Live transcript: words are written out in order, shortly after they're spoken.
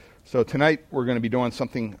So tonight we're going to be doing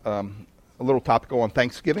something a little topical on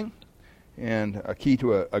Thanksgiving and a key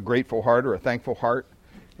to a grateful heart or a thankful heart.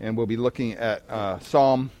 And we'll be looking at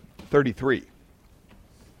Psalm 33.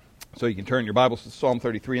 So you can turn your Bibles to Psalm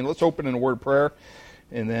 33, and let's open in a word of prayer,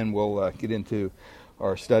 and then we'll get into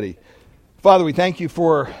our study. Father, we thank you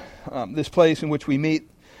for this place in which we meet.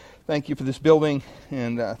 Thank you for this building,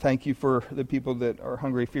 and thank you for the people that are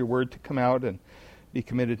hungry for your word to come out and be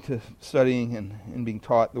committed to studying and being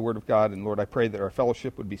taught the word of God. And Lord, I pray that our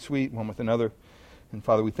fellowship would be sweet one with another. And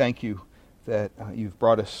Father, we thank you that you've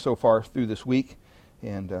brought us so far through this week.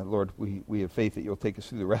 And Lord, we have faith that you'll take us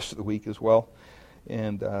through the rest of the week as well.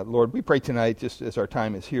 And Lord, we pray tonight, just as our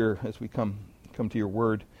time is here, as we come to your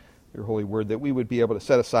word, your holy word, that we would be able to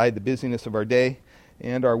set aside the busyness of our day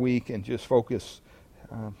and our week and just focus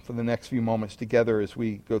for the next few moments together as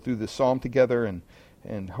we go through this psalm together and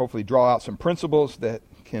hopefully draw out some principles that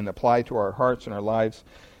can apply to our hearts and our lives.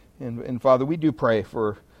 And Father, we do pray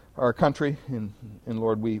for our country, and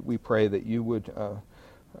Lord, we pray that you would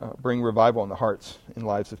bring revival in the hearts and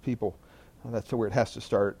lives of people. That's where it has to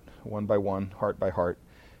start, one by one, heart by heart.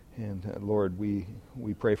 And Lord, we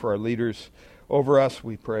pray for our leaders over us.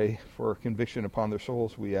 We pray for conviction upon their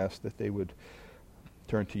souls. We ask that they would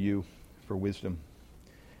turn to you for wisdom.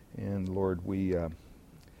 And Lord, we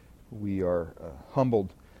are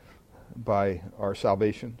humbled by our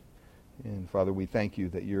salvation. And Father, we thank you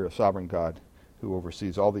that you're a sovereign God who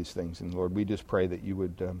oversees all these things. And Lord, we just pray that you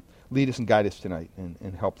would lead us and guide us tonight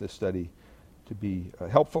and help this study to be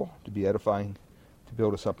helpful, to be edifying, to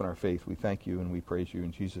build us up in our faith. We thank you and we praise you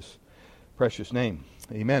in Jesus' precious name.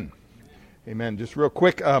 Amen. Amen. Just real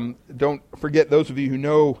quick, don't forget, those of you who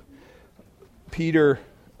know Peter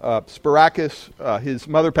Sparakis, his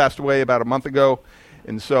mother passed away about a month ago.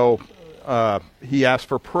 And so he asked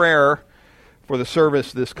for prayer for the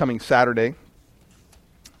service this coming Saturday.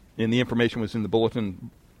 And the information was in the bulletin.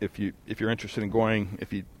 If you're interested in going,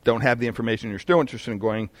 if you don't have the information and you're still interested in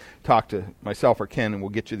going, talk to myself or Ken and we'll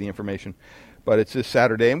get you the information. But it's this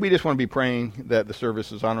Saturday, and we just want to be praying that the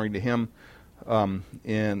service is honoring to him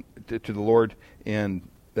and to the Lord, and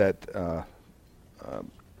that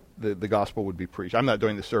the gospel would be preached. I'm not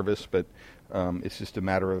doing the service, but it's just a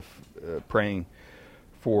matter of praying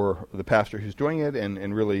for the pastor who's doing it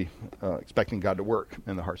and really expecting God to work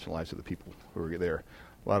in the hearts and lives of the people who are there.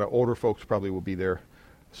 A lot of older folks probably will be there,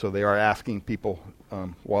 so they are asking people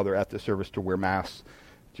while they're at the service to wear masks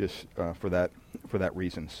just for that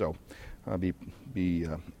reason. So be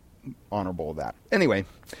honorable of that. Anyway,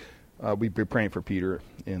 we've been praying for Peter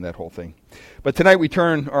and that whole thing. But tonight we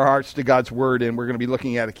turn our hearts to God's Word, and we're going to be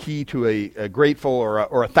looking at a key to a grateful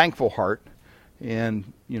or a thankful heart.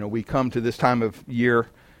 And, we come to this time of year.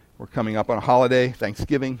 We're coming up on a holiday,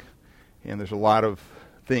 Thanksgiving, and there's a lot of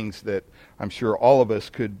things that I'm sure all of us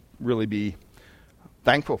could really be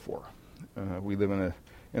thankful for. We live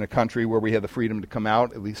in a country where we have the freedom to come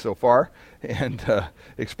out, at least so far, and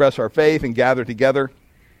express our faith and gather together.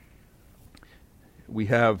 We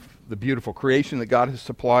have the beautiful creation that God has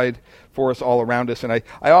supplied for us all around us. And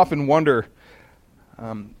I often wonder,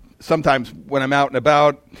 sometimes when I'm out and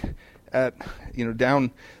about,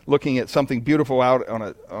 down looking at something beautiful out on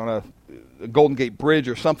a Golden Gate Bridge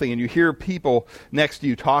or something, and you hear people next to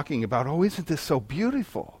you talking about, oh, isn't this so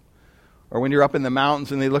beautiful? Or when you're up in the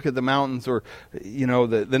mountains and they look at the mountains or,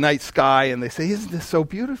 the night sky and they say, isn't this so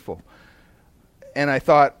beautiful? And I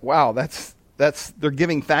thought, wow, that's they're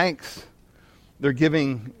giving thanks. They're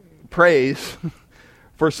giving praise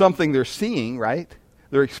for something they're seeing, right?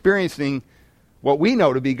 They're experiencing what we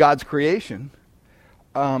know to be God's creation.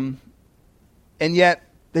 And yet,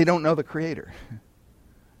 they don't know the Creator.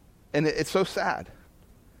 And it's so sad.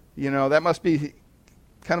 That must be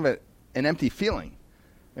kind of an empty feeling.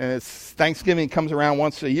 And it's Thanksgiving comes around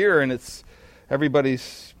once a year, and it's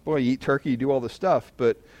everybody's, boy, you eat turkey, you do all this stuff.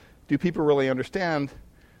 But do people really understand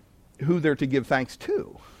who they're to give thanks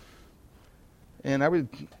to? And I would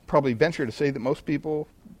probably venture to say that most people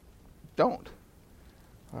don't.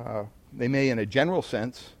 They may in a general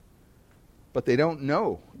sense, but they don't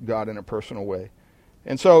know God in a personal way.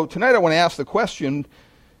 And so tonight I want to ask the question,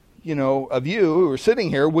 of you who are sitting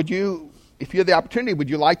here, would you, if you had the opportunity, would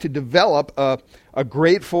you like to develop a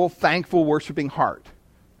grateful, thankful, worshiping heart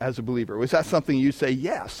as a believer? Was that something you say,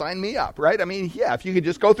 yeah, sign me up, right? I mean, yeah, if you could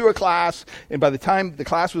just go through a class, and by the time the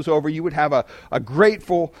class was over, you would have a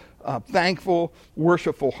grateful, thankful,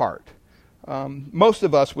 worshipful heart. Most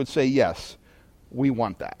of us would say, yes, we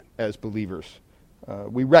want that as believers.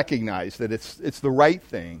 We recognize that it's the right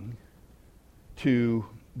thing to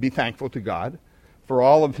be thankful to God for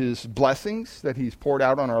all of his blessings that he's poured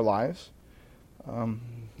out on our lives.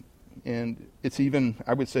 And it's even,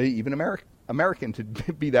 I would say, even American to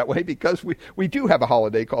be that way, because we do have a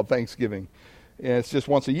holiday called Thanksgiving. And it's just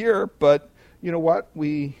once a year, but you know what?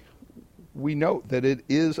 We note that it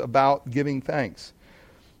is about giving thanks.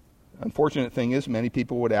 Unfortunate thing is, many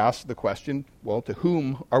people would ask the question, well, to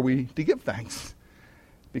whom are we to give thanks?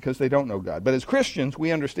 Because they don't know God. But as Christians,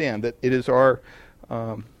 we understand that it is our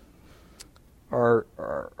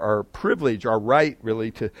privilege, our right,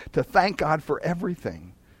 really, to thank God for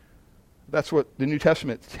everything. That's what the New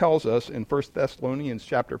Testament tells us in 1 Thessalonians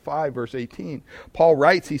chapter 5, verse 18. Paul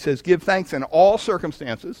writes, he says, give thanks in all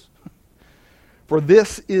circumstances, for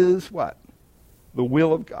this is what? The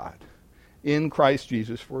will of God in Christ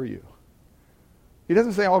Jesus for you. He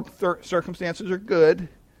doesn't say all circumstances are good,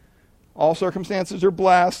 all circumstances are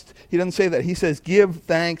blessed. He doesn't say that. He says give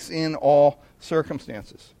thanks in all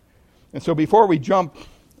circumstances. And so before we jump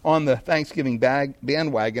on the Thanksgiving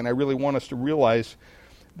bandwagon, I really want us to realize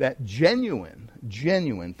that genuine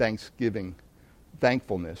Thanksgiving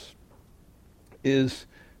thankfulness is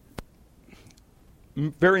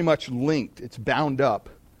very much linked. It's bound up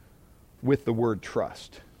with the word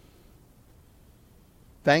trust.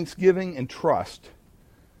 Thanksgiving and trust,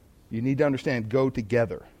 you need to understand, go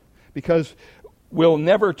together. Because we'll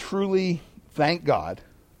never truly thank God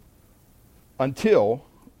until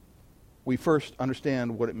we first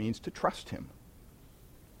understand what it means to trust Him.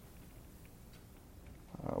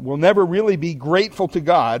 We'll never really be grateful to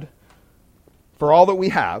God for all that we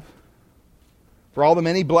have, for all the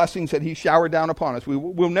many blessings that He showered down upon us.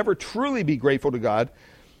 We'll never truly be grateful to God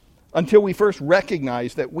until we first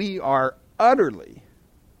recognize that we are utterly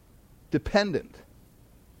dependent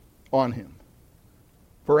on Him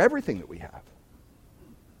for everything that we have.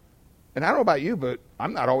 And I don't know about you, but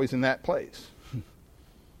I'm not always in that place.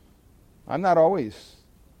 I'm not always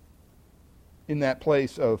in that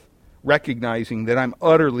place of recognizing that I'm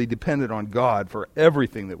utterly dependent on God for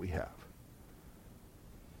everything that we have.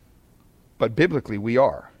 But biblically, we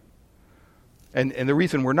are. And the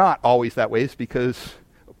reason we're not always that way is because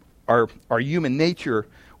our human nature,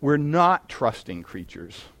 we're not trusting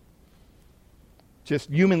creatures. Just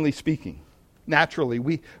humanly speaking. Naturally,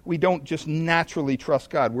 we don't just naturally trust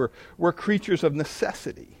God. We're creatures of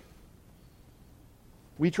necessity.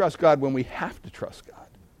 We trust God when we have to trust God,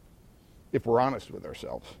 if we're honest with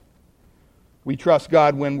ourselves. We trust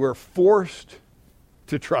God when we're forced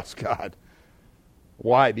to trust God.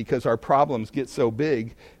 Why? Because our problems get so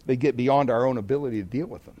big, they get beyond our own ability to deal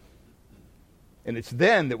with them. And it's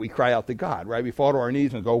then that we cry out to God, right? We fall to our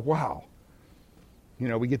knees and go, wow. You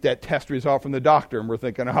know, we get that test result from the doctor and we're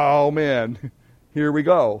thinking, oh man, here we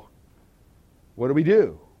go. What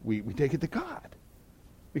do? We take it to God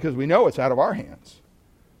because we know it's out of our hands.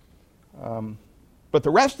 But the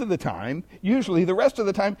rest of the time, usually the rest of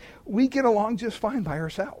the time, we get along just fine by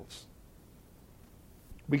ourselves.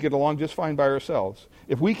 We get along just fine by ourselves.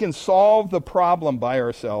 If we can solve the problem by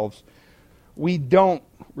ourselves, we don't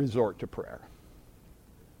resort to prayer.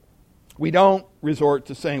 We don't resort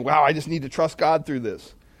to saying, wow, I just need to trust God through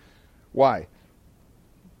this. Why?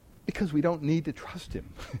 Because we don't need to trust Him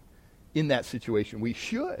in that situation. We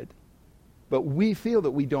should, but we feel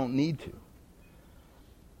that we don't need to.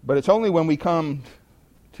 But it's only when we come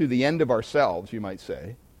to the end of ourselves, you might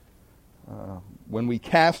say, when we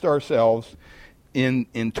cast ourselves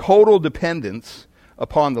in total dependence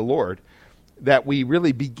upon the Lord, that we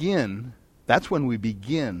really begin, that's when we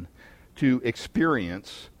begin to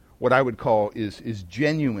experience what I would call is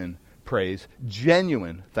genuine praise,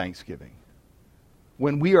 genuine thanksgiving.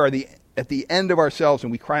 When we are at the end of ourselves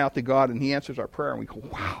and we cry out to God and He answers our prayer and we go,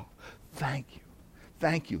 wow, thank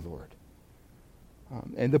you, Lord.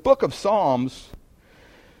 And the book of Psalms,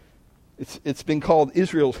 it's been called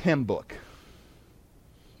Israel's hymn book.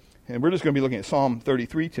 And we're just going to be looking at Psalm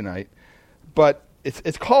 33 tonight. But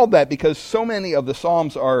it's called that because so many of the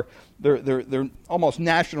Psalms they're almost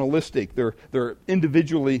nationalistic. They're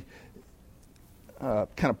individually kind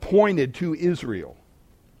of pointed to Israel.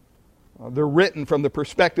 They're written from the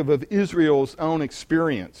perspective of Israel's own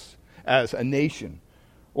experience as a nation.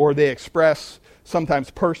 Or they express sometimes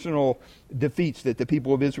personal defeats that the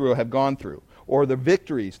people of Israel have gone through, or the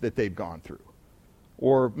victories that they've gone through,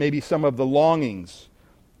 or maybe some of the longings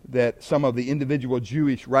that some of the individual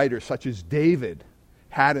Jewish writers, such as David,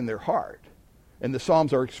 had in their heart. And the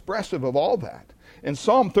Psalms are expressive of all that. And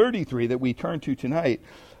Psalm 33 that we turn to tonight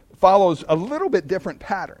follows a little bit different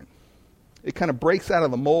pattern. It kind of breaks out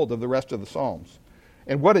of the mold of the rest of the Psalms.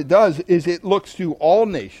 And what it does is it looks to all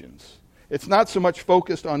nations. It's not so much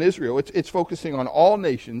focused on Israel. It's focusing on all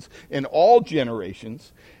nations and all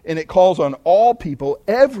generations. And it calls on all people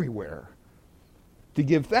everywhere to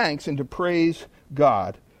give thanks and to praise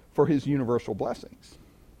God for his universal blessings.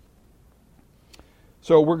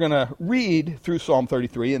 So we're going to read through Psalm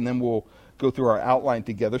 33, and then we'll go through our outline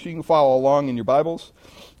together. So you can follow along in your Bibles.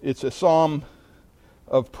 It's a psalm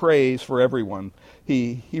of praise for everyone.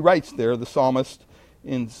 He writes there, the psalmist,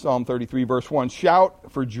 in Psalm 33, verse 1,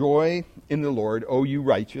 "Shout for joy in the Lord, O you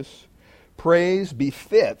righteous. Praise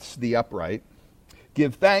befits the upright.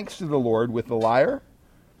 Give thanks to the Lord with the lyre.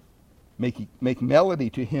 Make melody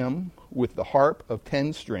to him with the harp of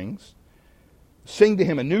 10 strings. Sing to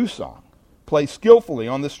him a new song. Play skillfully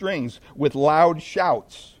on the strings with loud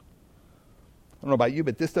shouts." I don't know about you,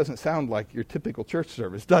 but this doesn't sound like your typical church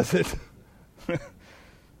service, does it?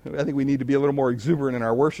 I think we need to be a little more exuberant in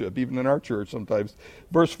our worship, even in our church sometimes.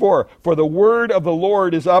 Verse 4, "For the word of the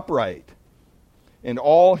Lord is upright, and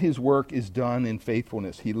all his work is done in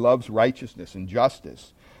faithfulness. He loves righteousness and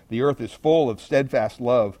justice. The earth is full of steadfast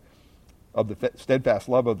love, of the steadfast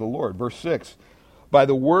love of the Lord." Verse 6, "By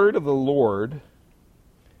the word of the Lord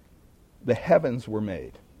the heavens were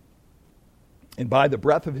made, and by the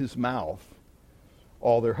breath of his mouth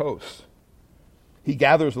all their hosts. He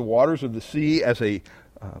gathers the waters of the sea as a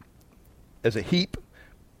heap,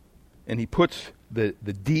 and he puts the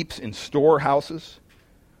deeps in storehouses.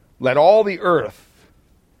 Let all the earth,"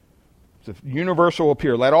 it's a universal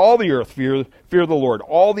appeal, "let all the earth fear the Lord.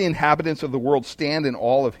 All the inhabitants of the world stand in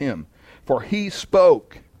awe of him. For he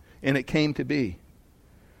spoke, and it came to be.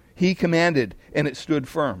 He commanded, and it stood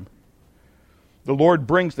firm. The Lord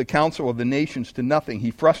brings the counsel of the nations to nothing. He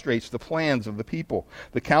frustrates the plans of the people.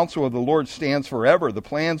 The counsel of the Lord stands forever, the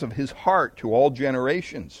plans of his heart to all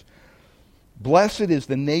generations. Blessed is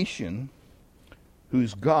the nation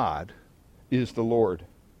whose God is the Lord,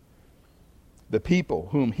 the people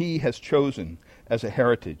whom he has chosen as a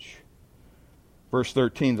heritage." Verse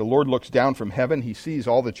 13, "The Lord looks down from heaven. He sees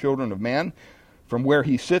all the children of man. From where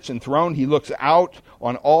he sits enthroned, he looks out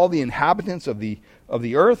on all the inhabitants of the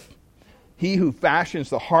earth. He who fashions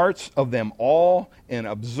the hearts of them all and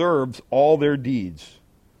observes all their deeds.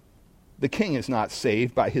 The king is not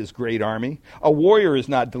saved by his great army. A warrior is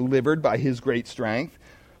not delivered by his great strength.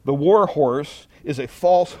 The war horse is a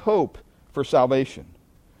false hope for salvation,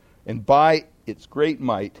 and by its great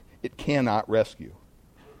might it cannot rescue.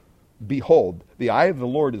 Behold, the eye of the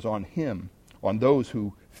Lord is on him, on those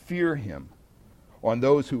who fear him, on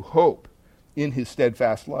those who hope in his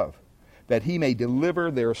steadfast love, that he may deliver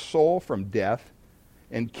their soul from death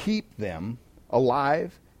and keep them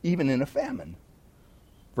alive even in a famine."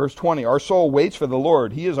 Verse 20, "Our soul waits for the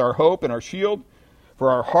Lord. He is our hope and our shield, for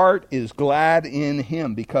our heart is glad in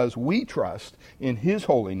him because we trust in his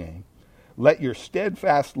holy name. Let your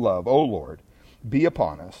steadfast love, O Lord, be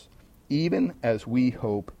upon us, even as we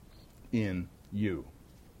hope in you."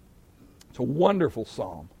 It's a wonderful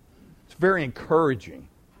psalm. It's very encouraging.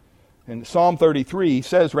 And Psalm 33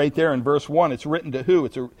 says right there in verse 1, it's written to who?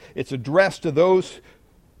 It's addressed to those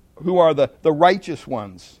who are the righteous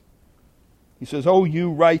ones. He says, "Oh,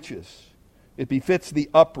 you righteous." It befits the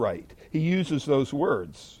upright. He uses those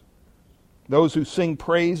words. Those who sing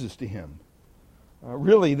praises to him.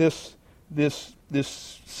 Really, this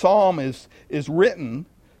psalm is written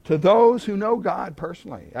to those who know God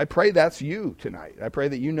personally. I pray that's you tonight. I pray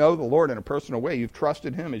that you know the Lord in a personal way. You've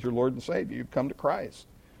trusted him as your Lord and Savior. You've come to Christ.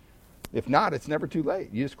 If not, it's never too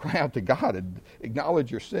late. You just cry out to God and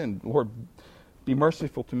acknowledge your sin. "Lord, be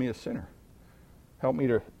merciful to me, a sinner. Help me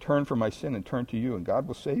to turn from my sin and turn to you, and God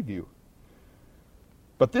will save you."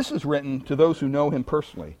 But this is written to those who know him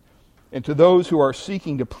personally, and to those who are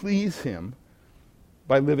seeking to please him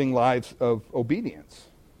by living lives of obedience.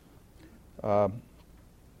 But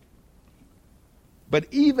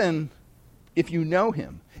even if you know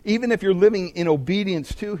him, even if you're living in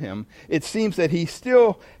obedience to him, it seems that he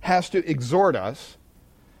still has to exhort us,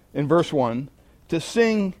 in verse 1, to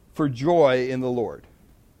sing for joy in the Lord.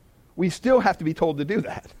 We still have to be told to do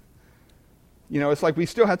that. It's like we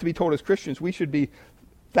still have to be told as Christians we should be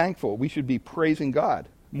thankful. We should be praising God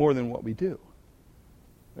more than what we do.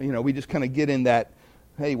 We just kind of get in that,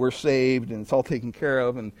 hey, we're saved and it's all taken care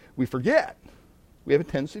of, and we forget. We have a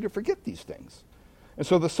tendency to forget these things. And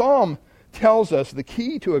so the psalm tells us the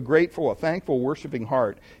key to a grateful, a thankful, worshiping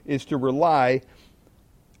heart is to rely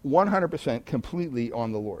 100% completely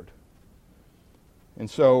on the Lord. And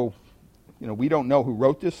so, we don't know who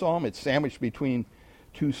wrote this psalm. It's sandwiched between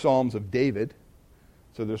two psalms of David.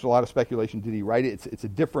 So there's a lot of speculation. Did he write it? It's a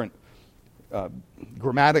different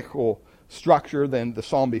grammatical structure than the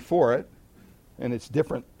psalm before it, and it's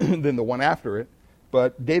different than the one after it.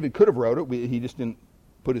 But David could have wrote it. He just didn't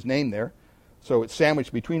put his name there. So it's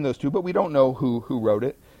sandwiched between those two, but we don't know who wrote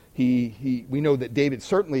it. We know that David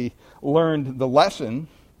certainly learned the lesson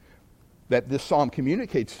that this psalm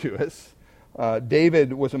communicates to us.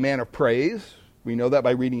 David was a man of praise. We know that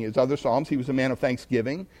by reading his other psalms. He was a man of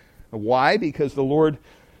thanksgiving. Why? Because the Lord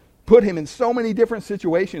put him in so many different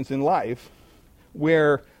situations in life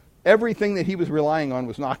where everything that he was relying on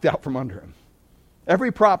was knocked out from under him.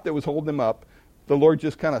 Every prop that was holding him up, the Lord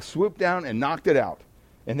just kind of swooped down and knocked it out.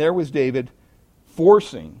 And there was David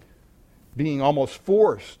being almost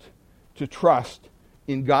forced to trust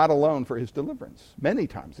in God alone for his deliverance many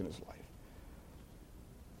times in his life.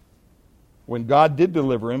 When God did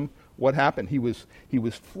deliver him, what happened? He was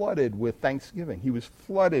flooded with thanksgiving. He was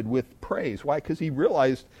flooded with praise. Why? Because he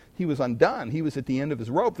realized he was undone. He was at the end of his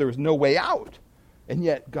rope. There was no way out. And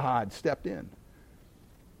yet God stepped in.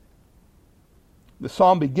 The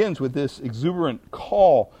psalm begins with this exuberant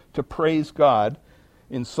call to praise God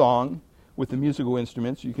in song with the musical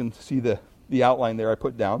instruments. You can see the outline there I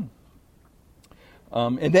put down.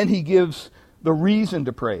 And then he gives the reason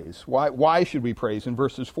to praise. Why should we praise in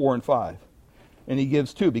verses 4 and 5? And he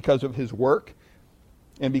gives two, because of his work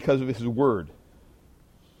and because of his word.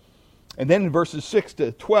 And then in verses 6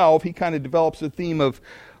 to 12, he kind of develops a theme of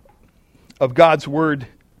God's word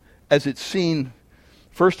as it's seen,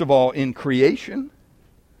 first of all, in creation.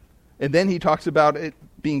 And then he talks about it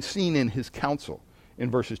being seen in his counsel in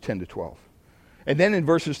verses 10 to 12. And then in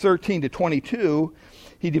verses 13 to 22,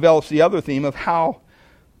 he develops the other theme of how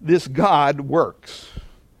this God works.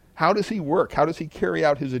 How does he work? How does he carry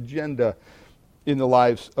out his agenda in the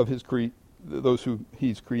lives of those who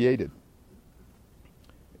he's created?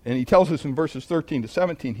 And he tells us in verses 13 to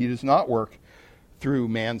 17, he does not work through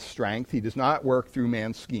man's strength. He does not work through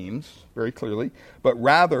man's schemes, very clearly, but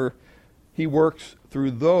rather he works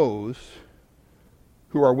through those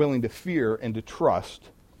who are willing to fear and to trust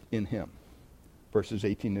in him. Verses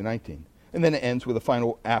 18 to 19. And then it ends with a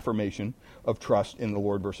final affirmation of trust in the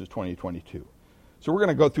Lord, verses 20 to 22. So we're going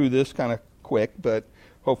to go through this kind of quick, but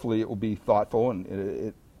hopefully it will be thoughtful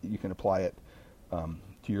and you can apply it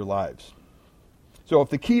to your lives. So if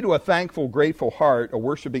the key to a thankful, grateful heart, a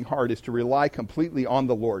worshiping heart, is to rely completely on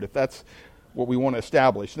the Lord, if that's what we want to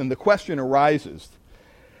establish, then the question arises,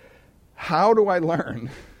 how do I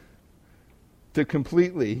learn to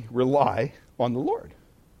completely rely on the Lord?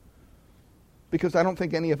 Because I don't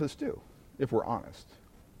think any of us do, if we're honest.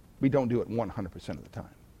 We don't do it 100% of the time.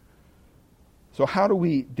 So how do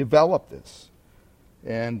we develop this?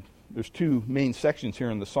 And there's two main sections here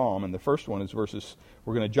in the psalm, and the first one is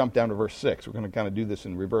we're going to jump down to verse 6. We're going to kind of do this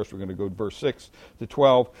in reverse. We're going to go verse 6 to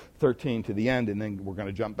 12, 13 to the end, and then we're going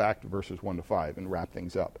to jump back to verses 1 to 5 and wrap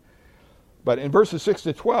things up. But in verses 6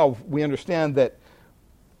 to 12, we understand that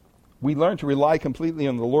we learn to rely completely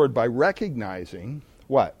on the Lord by recognizing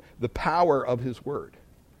what? The power of his word.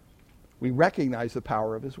 We recognize the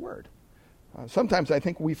power of his word. Sometimes I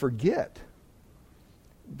think we forget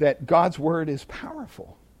that God's word is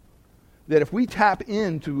powerful. That if we tap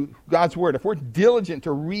into God's word, if we're diligent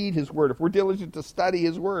to read his word, if we're diligent to study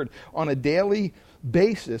his word on a daily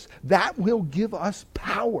basis, that will give us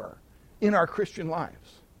power in our Christian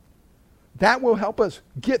lives. That will help us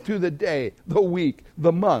get through the day, the week,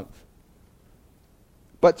 the month.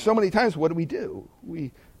 But so many times, what do?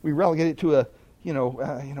 We relegate it to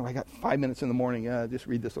I got 5 minutes in the morning, just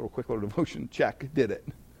read this quick little devotion, check, did it.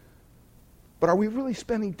 But are we really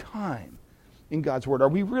spending time in God's word? Are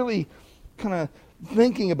we really kind of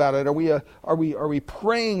thinking about it? Are we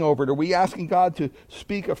praying over it? Are we asking God to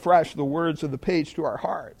speak afresh the words of the page to our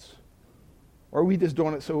hearts? Or are we just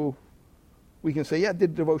doing it so we can say, yeah, I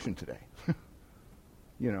did devotion today.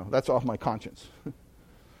 That's off my conscience.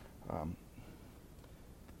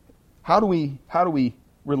 How do we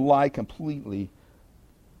rely completely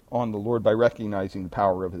on the Lord by recognizing the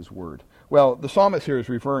power of his word? Well, the psalmist here is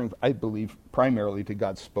referring, I believe, primarily to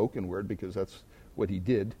God's spoken word, because that's what he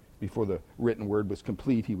did before the written word was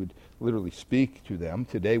complete. He would literally speak to them.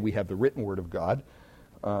 Today we have the written word of God,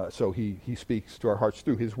 so he speaks to our hearts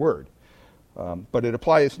through his word. But it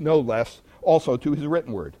applies no less also to his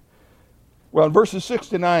written word. Well, in verses 6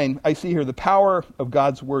 to 9, I see here the power of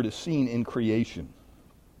God's word is seen in creation.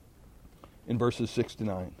 In verses 6 to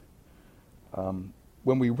 9.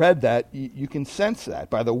 When we read that, you can sense that.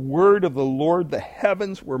 By the word of the Lord, the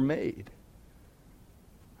heavens were made.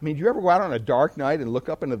 I mean, do you ever go out on a dark night and look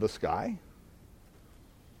up into the sky?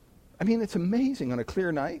 I mean, it's amazing on a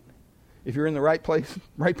clear night. If you're in the right place,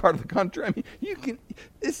 right part of the country, I mean,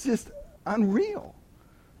 it's just unreal.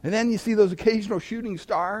 And then you see those occasional shooting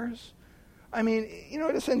stars. I mean,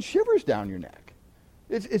 it sends shivers down your neck.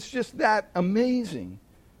 It's just that amazing.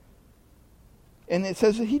 And it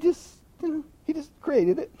says that he just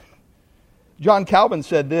created it. John Calvin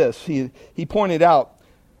said this. He pointed out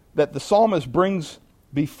that the psalmist brings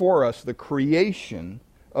before us the creation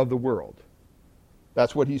of the world.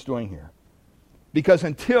 That's what he's doing here. Because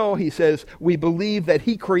until, he says, we believe that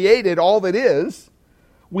he created all that is,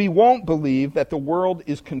 we won't believe that the world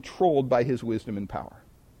is controlled by his wisdom and power.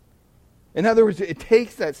 In other words, it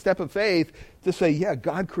takes that step of faith to say, yeah,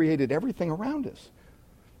 God created everything around us.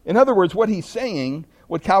 In other words, what he's saying,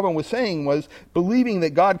 what Calvin was saying was, believing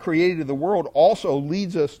that God created the world also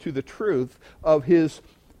leads us to the truth of his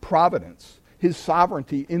providence, his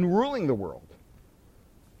sovereignty in ruling the world,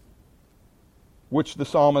 which the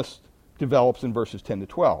psalmist develops in verses 10 to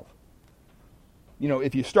 12. You know,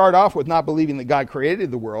 if you start off with not believing that God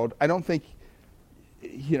created the world, I don't think,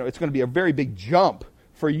 it's going to be a very big jump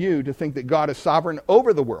for you to think that God is sovereign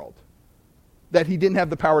over the world, that he didn't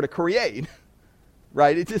have the power to create,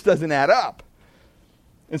 right? It just doesn't add up.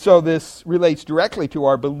 And so this relates directly to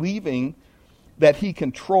our believing that he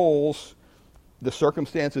controls the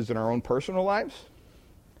circumstances in our own personal lives.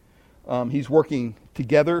 He's working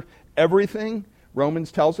together everything.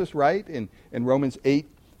 Romans tells us, right, in Romans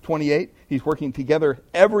 8:28, he's working together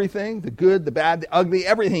everything, the good, the bad, the ugly,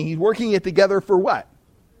 everything. He's working it together for what?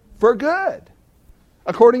 For good.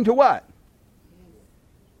 According to what?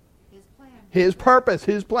 His plan. His purpose,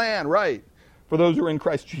 his plan, right, for those who are in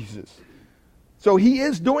Christ Jesus. So he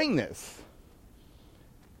is doing this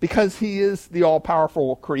because he is the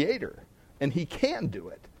all-powerful creator, and he can do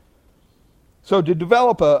it. So to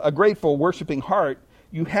develop a grateful, worshiping heart,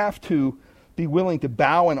 you have to be willing to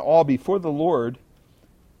bow in awe before the Lord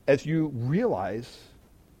as you realize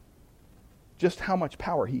just how much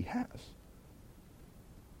power he has.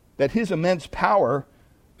 That his immense power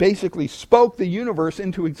basically spoke the universe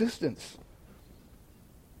into existence.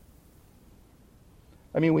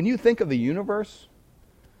 I mean, when you think of the universe,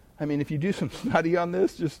 if you do some study on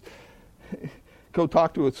this, just go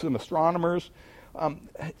talk to some astronomers.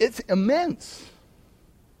 It's immense.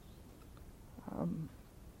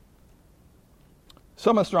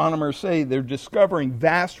 Some astronomers say they're discovering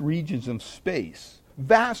vast regions of space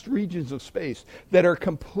that are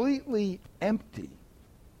completely empty.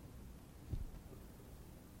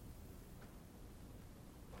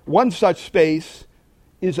 One such space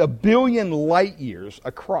is 1 billion light years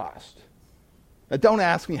across. Now, don't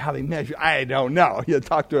ask me how they measure. I don't know. You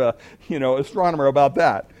talk to a astronomer about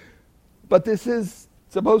that. But this is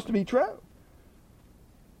supposed to be true.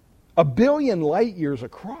 1 billion light years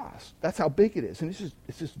across. That's how big it is. And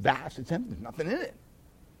it's just vast. It's empty. There's nothing in it.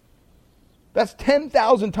 That's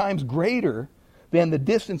 10,000 times greater than the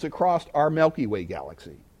distance across our Milky Way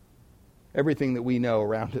galaxy. Everything that we know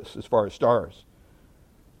around us as far as stars.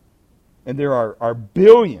 And there are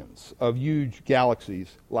billions of huge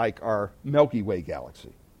galaxies like our Milky Way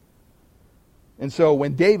galaxy. And so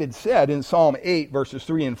when David said in Psalm 8, verses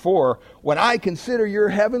 3 and 4, when I consider your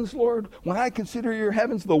heavens, Lord, when I consider your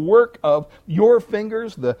heavens, the work of your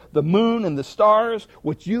fingers, the moon and the stars,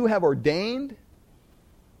 which you have ordained,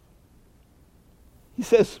 he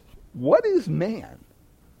says, what is man?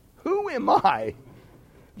 Who am I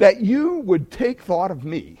that you would take thought of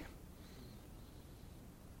me?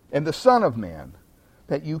 And the Son of Man,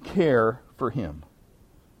 that you care for him.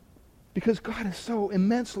 Because God is so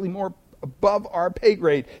immensely more above our pay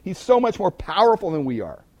grade. He's so much more powerful than we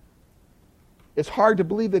are. It's hard to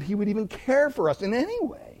believe that he would even care for us in any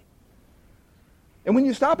way. And when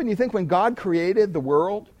you stop and you think when God created the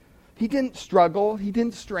world, he didn't struggle, he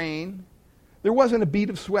didn't strain. There wasn't a bead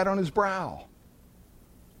of sweat on his brow.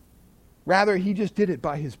 Rather, he just did it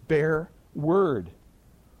by his bare word.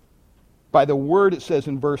 By the word, it says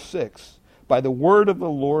in verse 6, by the word of the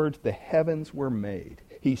Lord the heavens were made.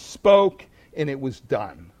 He spoke and it was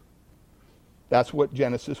done. That's what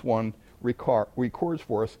Genesis 1 records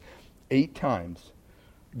for us 8 times.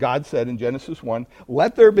 God said in Genesis 1,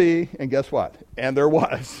 let there be, and guess what? And there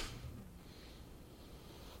was.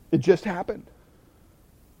 It just happened.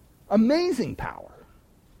 Amazing power.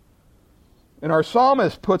 And our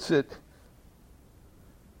psalmist puts it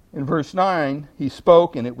in verse 9, he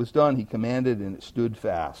spoke and it was done. He commanded and it stood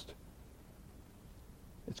fast.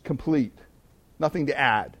 It's complete. Nothing to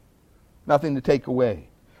add. Nothing to take away.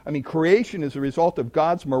 Creation is a result of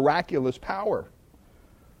God's miraculous power.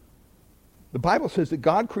 The Bible says that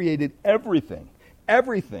God created everything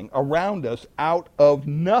around us out of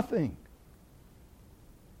nothing.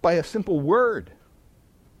 By a simple word.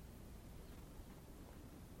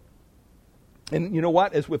 And you know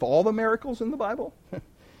what? As with all the miracles in the Bible,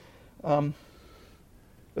 the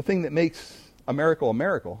thing that makes a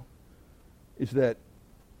miracle is that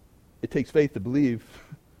it takes faith to believe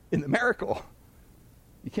in the miracle.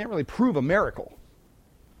 You can't really prove a miracle.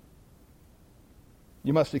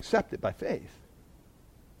 You must accept it by faith.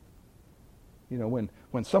 You know,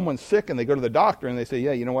 when someone's sick and they go to the doctor and they say,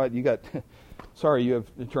 yeah, you know what, you have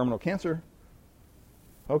terminal cancer.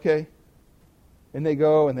 Okay. And they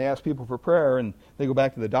go and they ask people for prayer and they go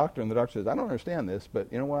back to the doctor and the doctor says, I don't understand this,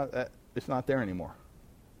 but you know what, it's not there anymore.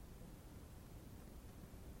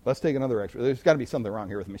 Let's take another X-ray. There's got to be something wrong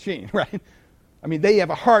here with the machine, right? I mean, they have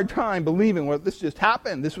a hard time believing, well, this just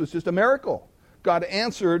happened. This was just a miracle. God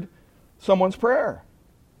answered someone's prayer.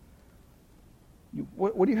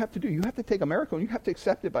 What do you have to do? You have to take a miracle and you have to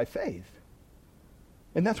accept it by faith.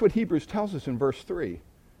 And that's what Hebrews tells us in verse 3.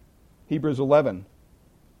 Hebrews 11,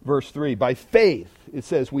 verse 3. By faith, it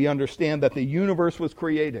says, we understand that the universe was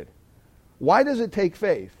created. Why does it take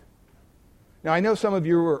faith? Now, I know some of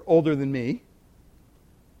you are older than me,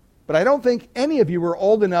 but I don't think any of you were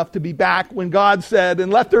old enough to be back when God said,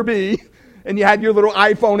 and let there be, and you had your little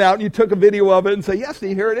iPhone out and you took a video of it and say, yes,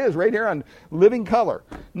 see, here it is, right here on living color.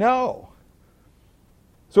 No.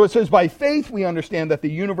 So it says, by faith we understand that the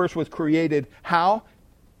universe was created. How?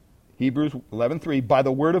 Hebrews 11:3, by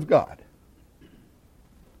the word of God.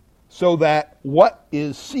 So that what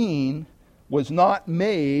is seen was not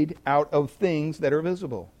made out of things that are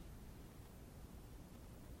visible.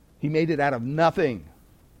 He made it out of nothing.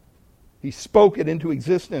 He spoke it into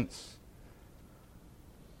existence.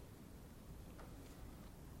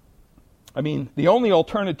 I mean, the only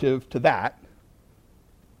alternative to that,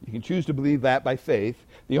 you can choose to believe that by faith,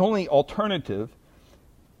 the only alternative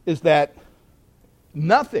is that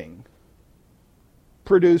nothing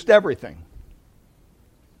produced everything.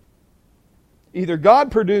 Either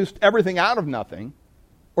God produced everything out of nothing,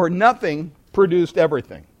 or nothing produced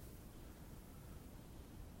everything.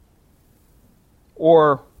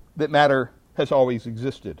 Or that matter has always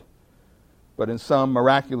existed. But in some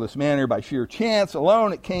miraculous manner, by sheer chance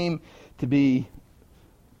alone, it came to be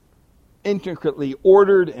intricately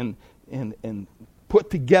ordered and put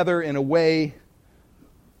together in a way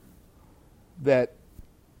that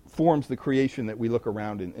forms the creation that we look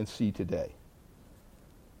around and see today.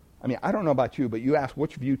 I mean, I don't know about you, but you ask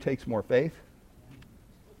which view takes more faith?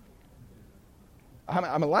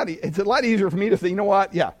 It's a lot easier for me to say, you know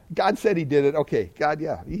what? Yeah, God said he did it. Okay, God,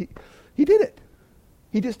 yeah, he did it.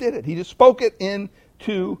 He just did it. He just spoke it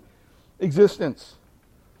into existence.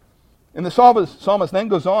 And the psalmist then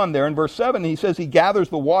goes on there in verse 7. He says he gathers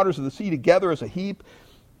the waters of the sea together as a heap,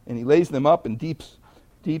 and he lays them up in deeps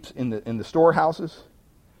in the storehouses.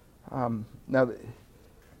 Now,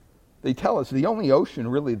 they tell us the only ocean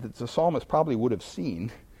really that the psalmist probably would have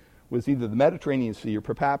seen was either the Mediterranean Sea or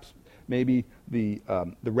perhaps maybe the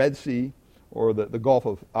Red Sea or the Gulf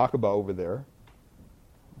of Aqaba over there.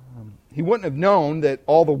 He wouldn't have known that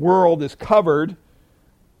all the world is covered,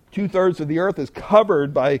 2/3 of the earth is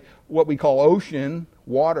covered by what we call ocean,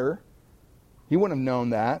 water. He wouldn't have known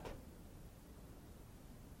that.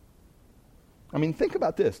 I mean, think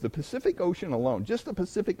about this. The Pacific Ocean alone, just the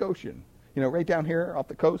Pacific Ocean, right down here off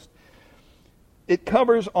the coast, it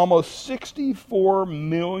covers almost 64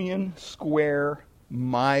 million square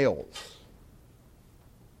miles.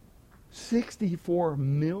 64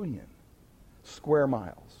 million square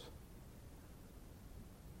miles.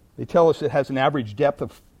 They tell us it has an average depth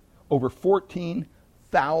of over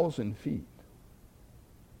 14,000 feet.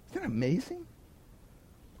 Isn't that amazing?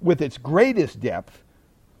 With its greatest depth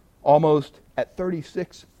almost at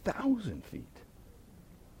 36,000 feet.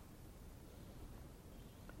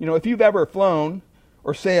 If you've ever flown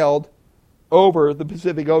or sailed over the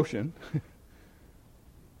Pacific Ocean,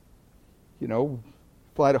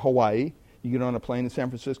 fly to Hawaii, you get on a plane in San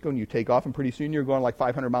Francisco and you take off, and pretty soon you're going like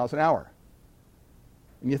 500 miles an hour.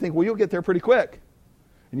 And you think, well, you'll get there pretty quick.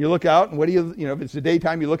 And you look out, and what do if it's the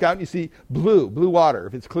daytime, you look out and you see blue water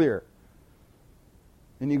if it's clear.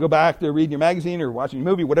 And you go back to reading your magazine or watching a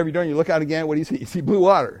movie, whatever you're doing, you look out again, what do you see? You see blue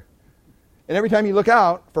water. And every time you look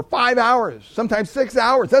out, for 5 hours, sometimes 6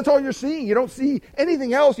 hours, that's all you're seeing. You don't see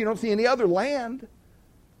anything else. You don't see any other land.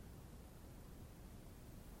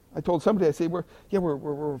 I told somebody, I said,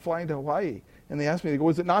 we're flying to Hawaii. And they asked me, they go,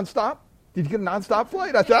 was it nonstop? Did you get a nonstop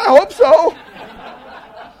flight? I said, I hope so.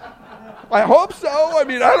 I hope so. I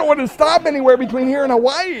mean, I don't want to stop anywhere between here and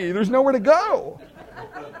Hawaii. There's nowhere to go.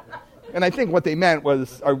 And I think what they meant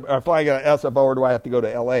was, are flying out of SFO or do I have to go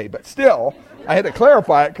to L.A.? But still, I had to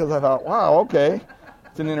clarify it because I thought, wow, okay.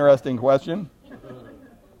 It's an interesting question.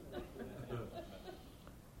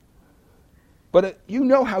 But you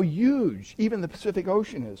know how huge even the Pacific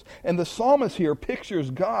Ocean is. And the psalmist here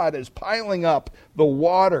pictures God as piling up the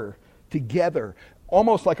water together,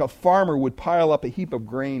 almost like a farmer would pile up a heap of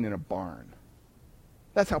grain in a barn.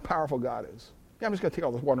 That's how powerful God is. Yeah, I'm just going to take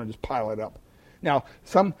all this water and just pile it up. Now,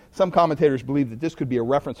 some commentators believe that this could be a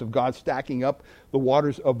reference of God stacking up the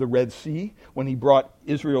waters of the Red Sea when he brought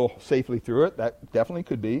Israel safely through it. That definitely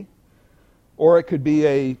could be. Or it could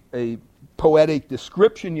be a poetic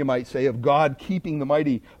description, you might say, of God keeping the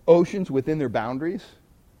mighty oceans within their boundaries.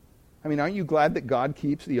 I mean, aren't you glad that God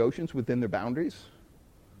keeps the oceans within their boundaries?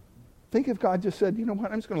 Think if God just said, you know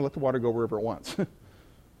what, I'm just going to let the water go wherever it wants.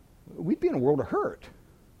 We'd be in a world of hurt.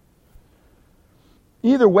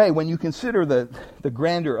 Either way, when you consider the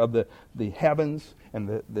grandeur of the heavens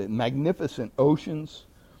and the magnificent oceans,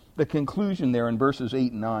 the conclusion there in verses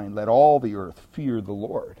 8 and 9, let all the earth fear the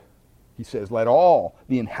Lord. He says, let all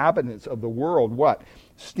the inhabitants of the world, what?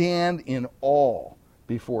 Stand in awe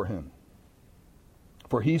before him.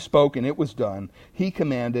 For he spoke and it was done. He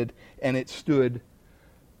commanded and it stood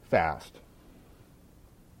fast.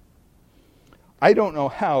 I don't know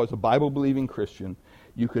how, as a Bible-believing Christian,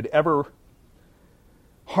 you could ever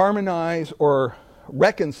harmonize or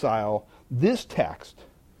reconcile this text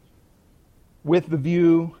with the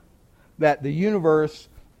view that the universe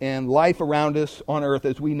and life around us on earth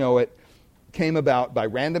as we know it came about by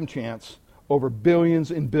random chance over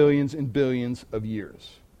billions and billions and billions of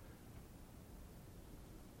years.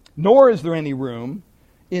 Nor is there any room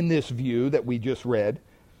in this view that we just read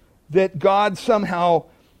that God somehow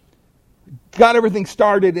got everything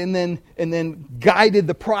started and then guided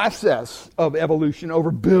the process of evolution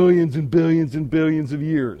over billions and billions and billions of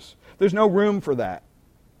years. There's no room for that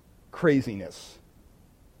craziness.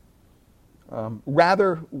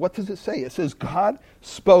 Rather, what does it say? It says God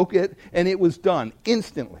spoke it and it was done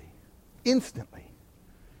instantly. Instantly.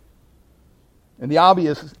 And the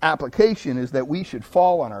obvious application is that we should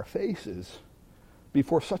fall on our faces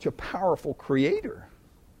before such a powerful creator.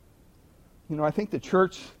 You know, I think the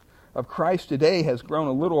Church of Christ today has grown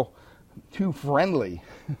a little too friendly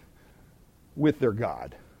with their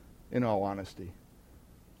God, in all honesty.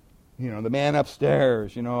 You know, the man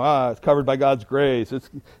upstairs, it's covered by God's grace. It's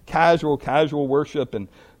casual worship and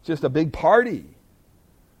just a big party.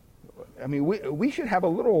 I mean, we should have a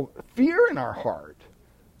little fear in our heart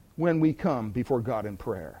when we come before God in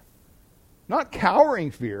prayer. Not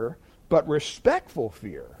cowering fear, but respectful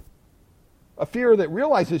fear. A fear that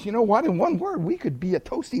realizes, you know what, in one word, we could be a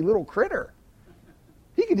toasty little critter.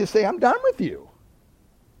 He could just say, I'm done with you.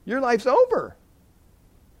 Your life's over.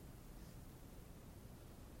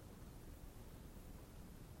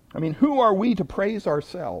 I mean, who are we to praise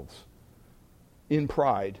ourselves in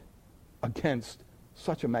pride against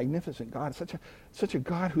such a magnificent God, such a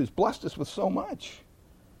God who's blessed us with so much?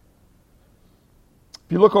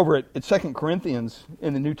 If you look over at 2 Corinthians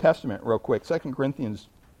in the New Testament real quick, 2 Corinthians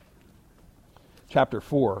chapter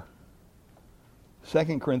 4.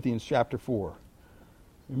 2 Corinthians chapter 4.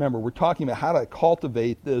 Remember, we're talking about how to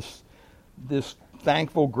cultivate this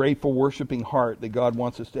thankful, grateful, worshiping heart that God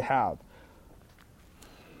wants us to have.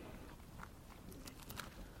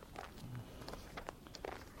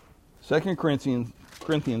 2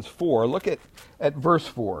 Corinthians 4, look at verse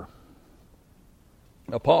 4.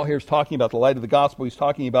 Now, Paul here is talking about the light of the gospel. He's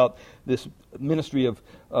talking about this ministry of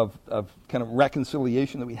kind of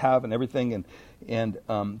reconciliation that we have and everything.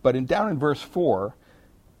 But down in verse 4,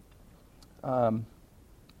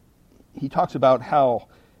 he talks about how,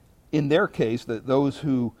 in their case, that those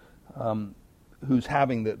who's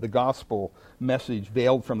having the gospel message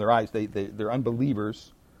veiled from their eyes, they're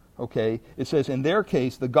unbelievers. Okay, it says, in their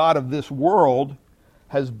case, the God of this world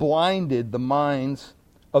has blinded the minds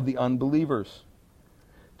of the unbelievers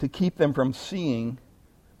to keep them from seeing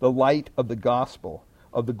the light of the gospel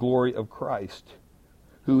of the glory of Christ,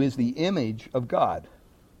 who is the image of God.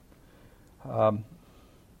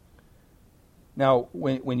 Now,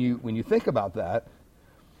 when you think about that,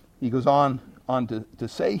 he goes on to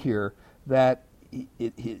say here that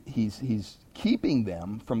he's keeping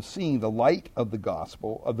them from seeing the light of the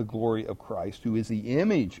gospel of the glory of Christ, who is the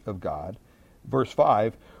image of God. Verse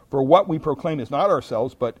 5, for what we proclaim is not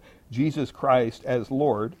ourselves, but Jesus Christ as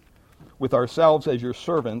Lord, with ourselves as your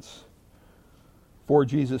servants for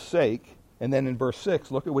Jesus' sake. And then in verse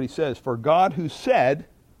 6, look at what he says. For God who said,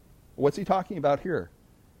 what's he talking about here?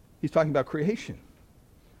 He's talking about creation.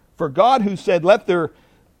 For God who said,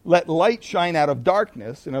 let light shine out of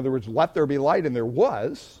darkness, in other words, let there be light, and there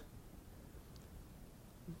was.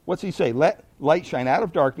 What's he say? Let light shine out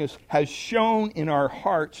of darkness, has shone in our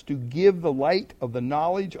hearts to give the light of the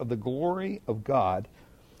knowledge of the glory of God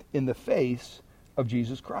in the face of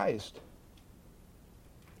Jesus Christ.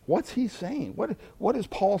 What's he saying? What is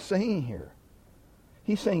Paul saying here?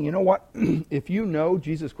 He's saying, you know what? If you know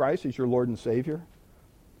Jesus Christ is your Lord and Savior,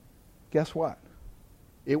 guess what?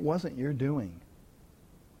 It wasn't your doing.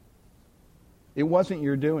 It wasn't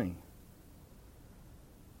your doing.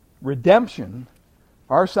 redemption,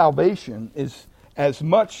 our salvation, is as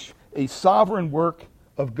much a sovereign work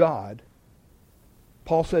of God,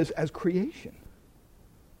 Paul says, as creation.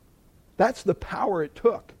 That's the power it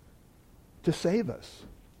took to save us.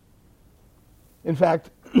 In fact,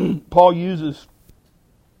 Paul uses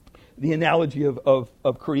the analogy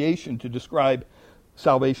of creation to describe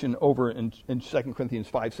salvation over in 2 Corinthians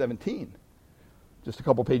 5:17. Just a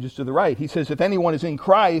couple pages to the right. He says, if anyone is in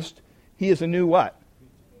Christ, he is a new what?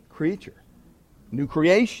 Creature. New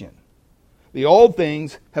creation. The old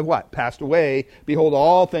things have what? Passed away. Behold,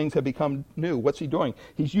 all things have become new. What's he doing?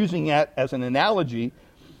 He's using that as an analogy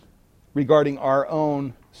regarding our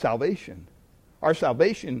own salvation. Our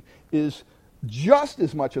salvation is just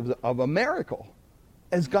as much of a miracle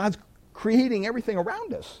as God's creating everything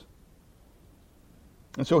around us.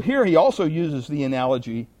 And so here he also uses the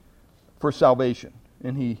analogy for salvation.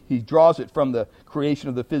 And he draws it from the creation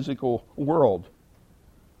of the physical world.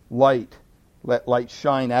 Light. Let light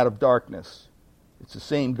shine out of darkness. It's the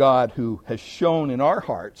same God who has shone in our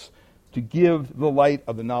hearts to give the light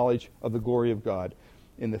of the knowledge of the glory of God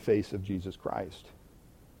in the face of Jesus Christ.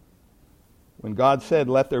 When God said,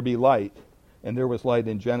 let there be light, and there was light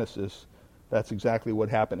in Genesis, that's exactly what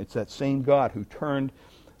happened. It's that same God who turned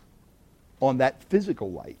on that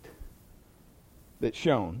physical light that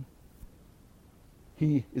shone.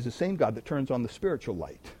 He is the same God that turns on the spiritual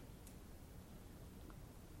light.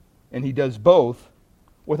 And he does both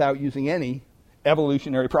without using any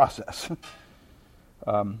evolutionary process.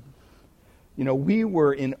 We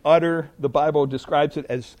were in the Bible describes it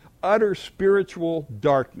as utter spiritual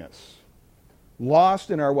darkness.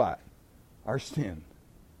 Lost in our what? Our sin.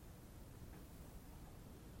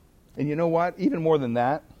 And you know what? Even more than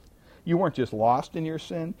that, you weren't just lost in your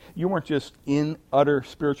sin. You weren't just in utter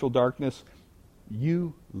spiritual darkness.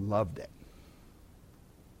 You loved it.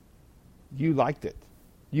 You liked it.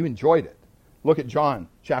 You enjoyed it. Look at John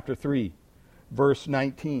chapter 3, verse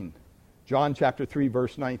 19. John chapter 3,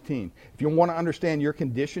 verse 19. If you want to understand your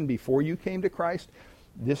condition before you came to Christ,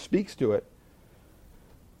 this speaks to it.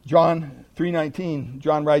 John 3:19,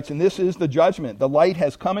 John writes, and this is the judgment. The light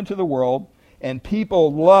has come into the world, and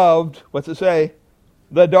people loved, what's it say?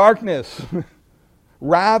 The darkness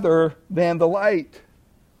rather than the light,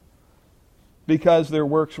 because their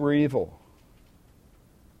works were evil.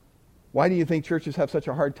 Why do you think churches have such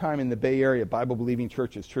a hard time in the Bay Area, Bible-believing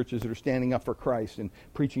churches that are standing up for Christ and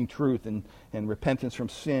preaching truth and repentance from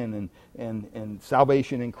sin and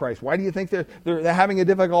salvation in Christ? Why do you think they're having a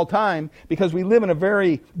difficult time? Because we live in a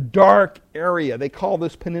very dark area. They call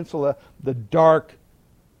this peninsula the dark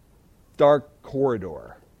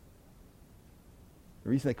corridor. The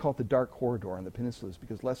reason they call it the dark corridor on the peninsula is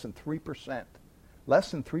because less than 3%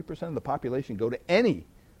 of the population go to any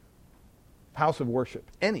house of worship.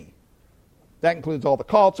 Any. That includes all the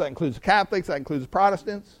cults, that includes the Catholics, that includes the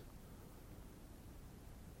Protestants.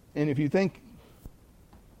 And if you think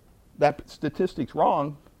that statistic's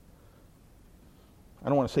wrong, I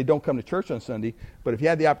don't want to say don't come to church on Sunday, but if you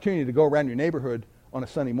had the opportunity to go around your neighborhood on a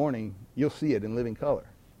Sunday morning, you'll see it in living color.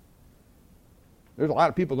 There's a lot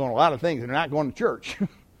of people doing a lot of things and they're not going to church.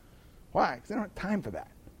 Why? Because they don't have time for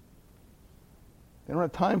that. They don't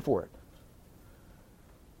have time for it.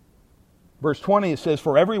 Verse 20, it says,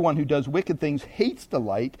 for everyone who does wicked things hates the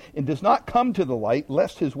light and does not come to the light,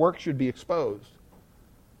 lest his work should be exposed.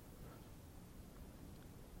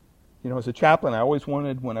 As a chaplain, I always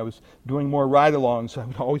wanted, when I was doing more ride-alongs, I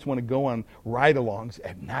would always want to go on ride-alongs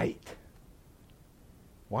at night.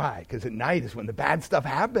 Why? Because at night is when the bad stuff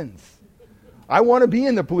happens. I want to be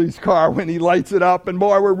in the police car when he lights it up and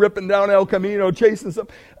boy, we're ripping down El Camino, chasing some.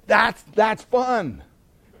 That's fun.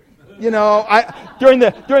 During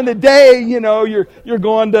the day, you're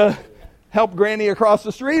going to help Granny across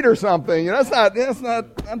the street or something. That's not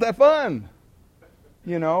that fun.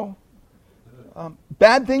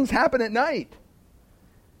 Bad things happen at night,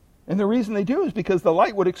 and the reason they do is because the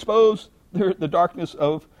light would expose the darkness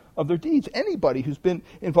of their deeds. Anybody who's been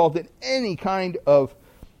involved in any kind of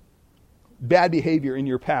bad behavior in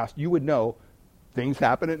your past, you would know things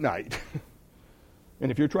happen at night.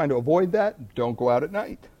 And if you're trying to avoid that, don't go out at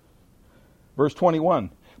night. Verse 21,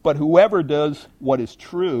 but whoever does what is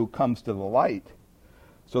true comes to the light,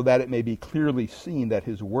 so that it may be clearly seen that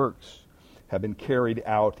his works have been carried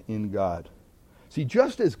out in God. See,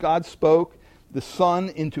 just as God spoke the sun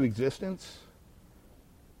into existence,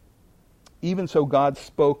 even so God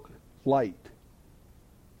spoke light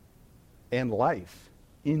and life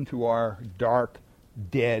into our dark,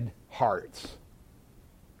 dead hearts.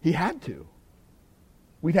 He had to.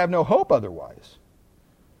 We'd have no hope otherwise.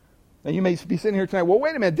 Now you may be sitting here tonight, well,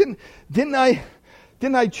 wait a minute, didn't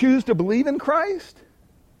I choose to believe in Christ?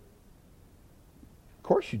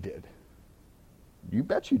 course you did. You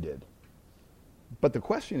bet you did. But the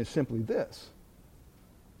question is simply this.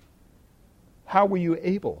 How were you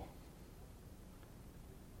able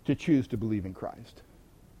to choose to believe in Christ?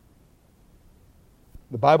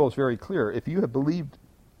 The Bible is very clear. If you have believed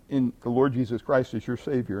in the Lord Jesus Christ as your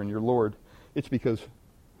Savior and your Lord, it's because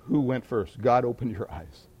who went first? God opened your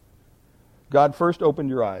eyes. God first opened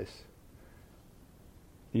your eyes.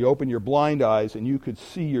 He opened your blind eyes and you could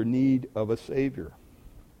see your need of a Savior.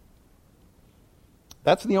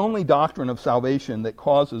 That's the only doctrine of salvation that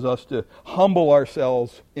causes us to humble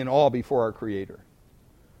ourselves in awe before our Creator.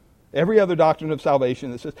 Every other doctrine of salvation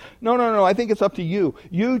that says, no, I think it's up to you.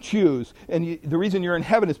 You choose. And the reason you're in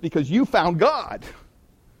heaven is because you found God.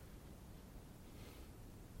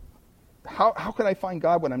 How can I find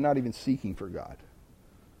God when I'm not even seeking for God?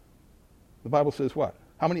 The Bible says what?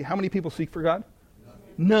 How many people seek for God?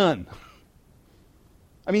 None.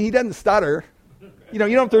 I mean, he doesn't stutter. You don't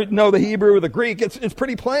have to know the Hebrew or the Greek. It's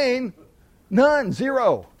pretty plain. None.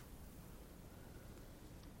 Zero.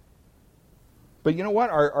 But you know what?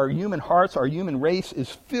 Our human hearts, our human race is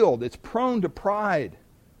filled. It's prone to pride.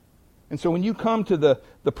 And so when you come to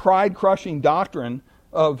the pride-crushing doctrine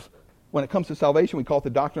of, when it comes to salvation, we call it the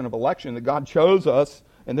doctrine of election, that God chose us,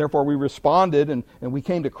 and therefore we responded, and we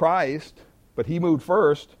came to Christ, but he moved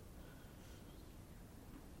first.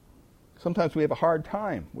 Sometimes we have a hard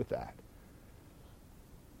time with that.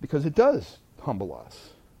 Because it does humble us.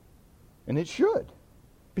 And it should.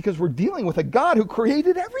 Because we're dealing with a God who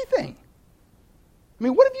created everything. I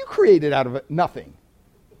mean, what have you created out of nothing?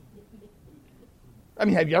 I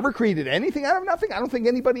mean, have you ever created anything out of nothing? I don't think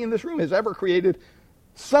anybody in this room has ever created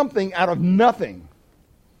something out of nothing.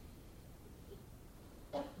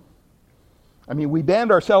 I mean, we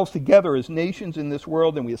band ourselves together as nations in this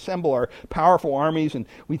world and we assemble our powerful armies and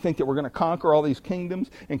we think that we're going to conquer all these kingdoms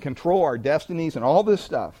and control our destinies and all this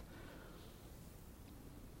stuff.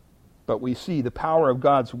 But we see the power of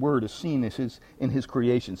God's word is seen in his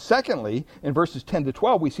creation. Secondly, in verses 10 to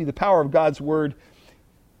 12, we see the power of God's word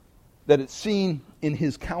that it's seen in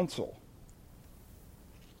his counsel.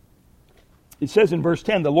 It says in verse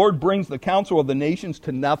 10, the Lord brings the counsel of the nations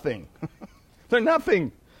to nothing. They're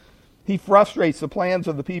nothing. He frustrates the plans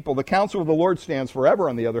of the people. The counsel of the Lord stands forever,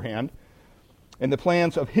 on the other hand, and the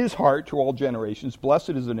plans of his heart to all generations. Blessed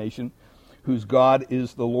is the nation whose God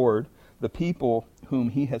is the Lord, the people whom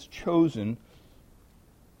he has chosen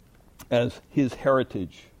as his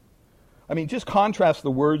heritage. I mean, just contrast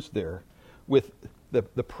the words there with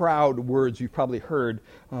the proud words you've probably heard.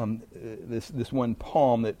 This one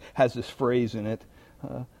poem that has this phrase in it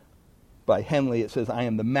by Henley. It says, I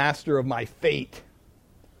am the master of my fate.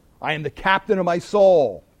 I am the captain of my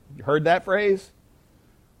soul. You heard that phrase?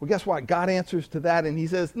 Well, guess what? God answers to that and he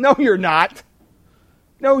says, no, you're not.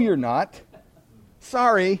 No, you're not.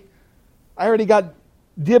 Sorry. I already got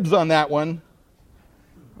dibs on that one.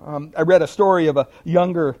 I read a story of a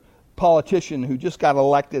younger politician who just got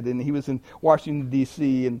elected, and he was in Washington,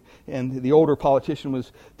 D.C., and the older politician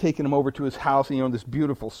was taking him over to his house, and, this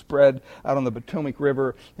beautiful spread out on the Potomac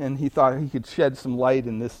River, and he thought he could shed some light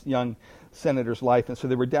in this young senator's life. And so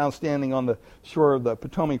they were down standing on the shore of the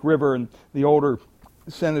Potomac River, and the older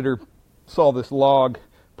senator saw this log,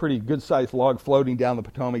 pretty good-sized log, floating down the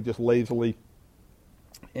Potomac just lazily.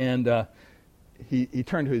 And he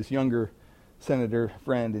turned to his younger senator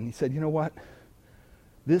friend, and he said, you know what?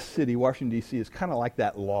 This city, Washington, D.C., is kind of like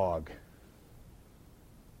that log.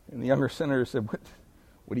 And the younger senator said,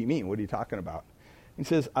 what do you mean? What are you talking about? He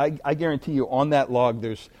says, I guarantee you on that log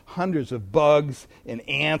there's hundreds of bugs and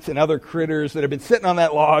ants and other critters that have been sitting on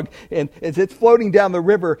that log, and as it's floating down the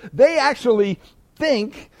river, they actually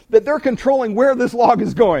think that they're controlling where this log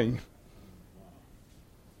is going.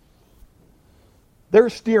 They're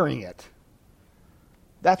steering it.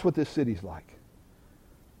 That's what this city's like.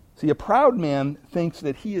 See, a proud man thinks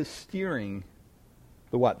that he is steering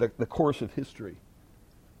the course of history.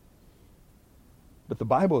 But the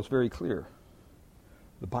Bible is very clear.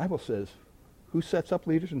 The Bible says, who sets up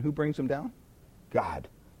leaders and who brings them down? God.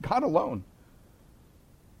 God alone.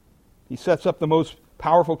 He sets up the most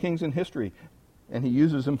powerful kings in history, and he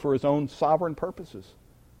uses them for his own sovereign purposes.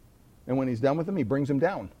 And when he's done with them, he brings them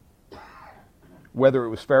down. Whether it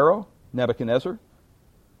was Pharaoh, Nebuchadnezzar,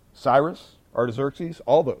 Cyrus, Artaxerxes,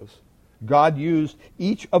 all those. God used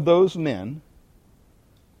each of those men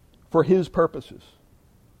for his purposes,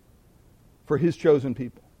 for his chosen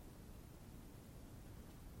people.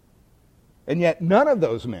 And yet none of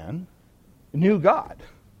those men knew God.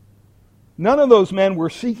 None of those men were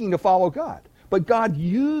seeking to follow God. But God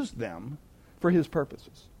used them for his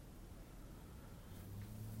purposes.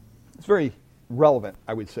 It's very relevant,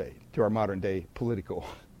 I would say, to our modern day political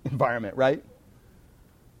environment, right?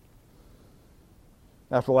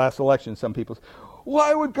 After the last election, some people say,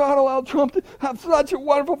 why would God allow Trump to have such a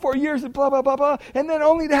wonderful 4 years and blah, blah, blah, blah, and then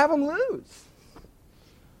only to have him lose?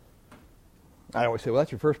 I always say, well,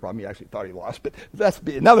 that's your first problem. You actually thought he lost, but that's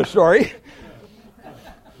another story.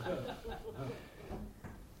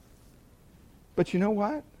 But you know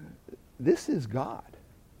what? This is God.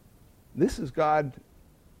 This is God,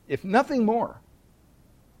 if nothing more,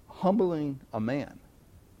 humbling a man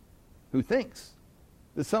who thinks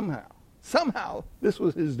that somehow this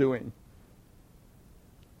was his doing.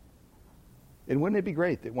 And wouldn't it be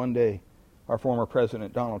great that one day our former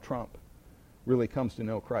president, Donald Trump, really comes to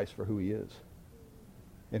know Christ for who he is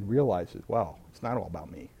and realizes, wow, it's not all about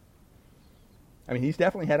me. I mean, he's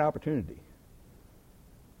definitely had opportunity.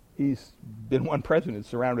 He's been one president,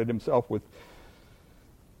 surrounded himself with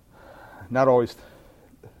not always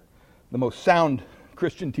the most sound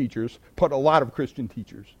Christian teachers, but a lot of Christian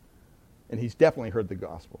teachers. And he's definitely heard the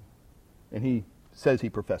gospel. And he says he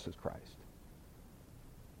professes Christ.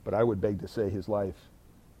 But I would beg to say his life,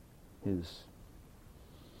 his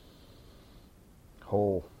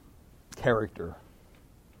whole character,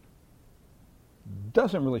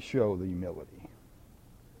 doesn't really show the humility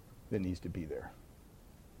that needs to be there.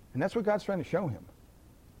 And that's what God's trying to show him.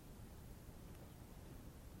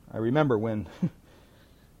 I remember when,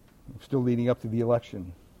 still leading up to the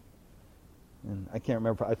election, and I can't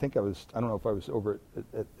remember, I don't know if I was over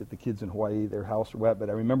at the kids in Hawaii, their house or what, but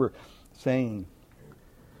I remember saying,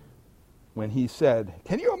 when he said,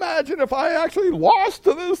 can you imagine if I actually lost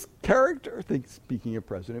to this character? Speaking of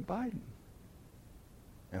President Biden.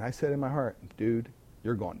 And I said in my heart, dude,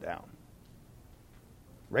 you're going down.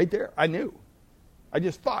 Right there, I knew. I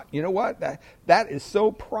just thought, you know what? That is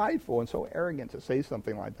so prideful and so arrogant to say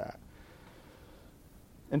something like that.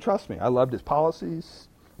 And trust me, I loved his policies.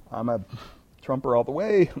 I'm a Trumper all the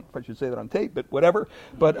way. If I should say that on tape, but whatever.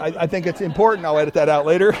 But I think it's important. I'll edit that out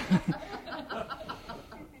later.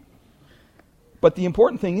 But the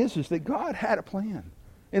important thing is that God had a plan.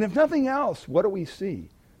 And if nothing else, what do we see?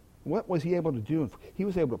 What was he able to do? He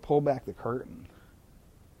was able to pull back the curtain.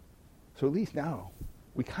 So at least now,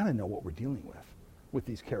 we kind of know what we're dealing with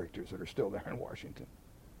these characters that are still there in Washington.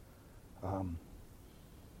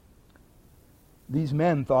 These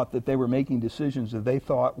men thought that they were making decisions that they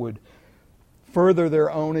thought would further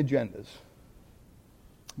their own agendas.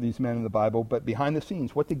 These men in the Bible, but behind the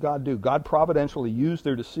scenes, what did God do? God providentially used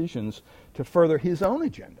their decisions to further his own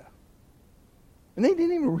agenda. And they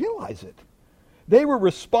didn't even realize it. They were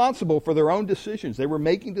responsible for their own decisions. They were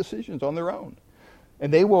making decisions on their own.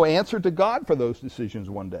 And they will answer to God for those decisions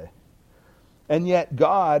one day. And yet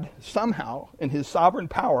God, somehow, in his sovereign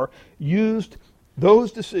power, used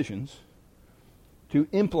those decisions to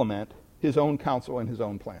implement his own counsel and his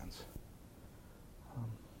own plans.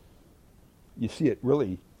 You see it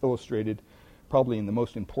really illustrated probably in the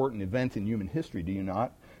most important event in human history, do you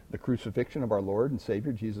not? The crucifixion of our Lord and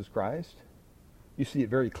Savior, Jesus Christ. You see it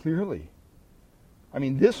very clearly. I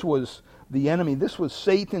mean, this was the enemy. This was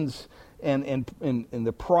Satan's and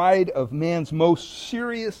the pride of man's most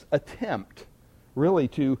serious attempt, really,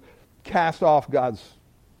 to cast off God's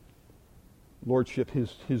lordship,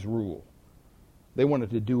 his rule. They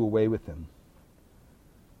wanted to do away with him.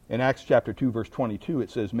 In Acts chapter 2, verse 22,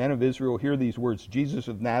 it says, Men of Israel, hear these words, Jesus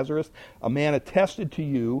of Nazareth, a man attested to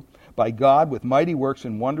you by God with mighty works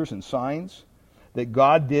and wonders and signs that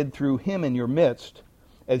God did through him in your midst,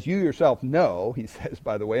 as you yourself know, he says,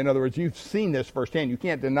 by the way. In other words, you've seen this firsthand. You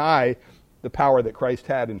can't deny the power that Christ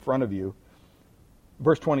had in front of you.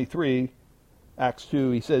 Verse 23, Acts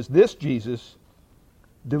 2, he says, This Jesus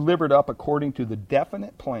delivered up according to the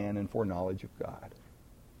definite plan and foreknowledge of God.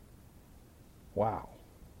 Wow.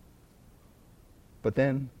 But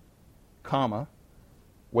then,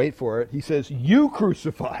 wait for it, he says, you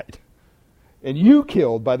crucified and you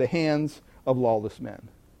killed by the hands of lawless men.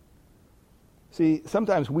 See,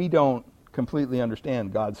 sometimes we don't completely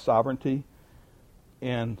understand God's sovereignty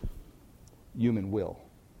and human will.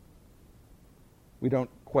 We don't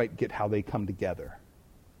quite get how they come together.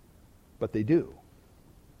 But they do.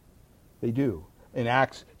 They do. In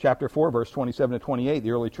Acts chapter 4, verse 27 to 28,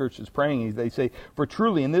 the early church is praying. They say, For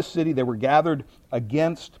truly in this city they were gathered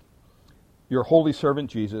against your holy servant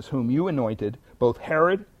Jesus, whom you anointed, both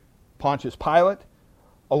Herod, Pontius Pilate,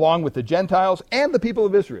 along with the Gentiles and the people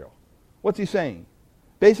of Israel. What's he saying?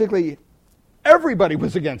 Basically, everybody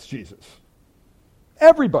was against Jesus.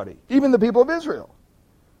 Everybody, even the people of Israel.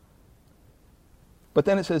 But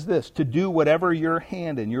then it says this, to do whatever your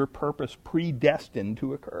hand and your purpose predestined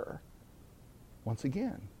to occur. Once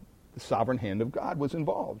again, the sovereign hand of God was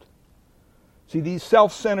involved. See, these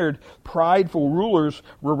self-centered, prideful rulers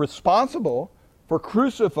were responsible for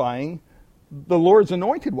crucifying the Lord's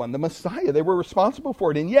anointed one, the Messiah. They were responsible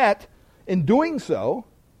for it. And yet, in doing so,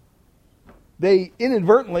 they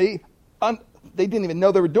inadvertently, they didn't even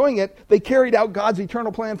know they were doing it, they carried out God's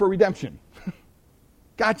eternal plan for redemption.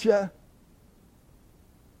 Gotcha.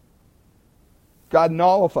 God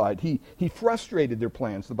nullified. He frustrated their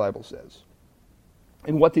plans, the Bible says.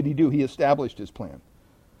 And what did he do? He established his plan.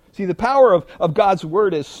 See, the power of God's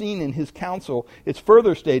word as seen in his counsel, it's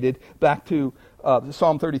further stated back to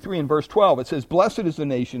Psalm 33 and verse 12. It says, "Blessed is the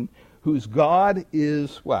nation whose God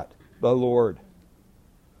is" what? "The Lord.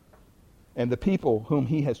 And the people whom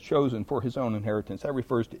he has chosen for his own inheritance." That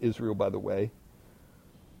refers to Israel, by the way,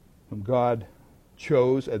 whom God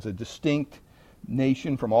chose as a distinct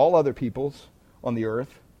nation from all other peoples on the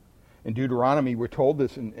earth. In Deuteronomy, we're told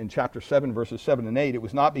this in chapter 7, verses 7 and 8. It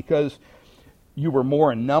was not because you were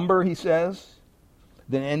more in number, he says,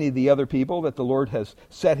 than any of the other people that the Lord has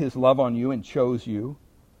set his love on you and chose you.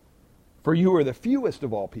 For you are the fewest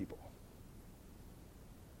of all people.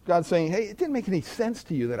 God's saying, hey, it didn't make any sense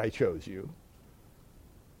to you that I chose you.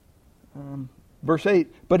 Verse 8,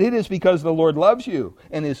 "But it is because the Lord loves you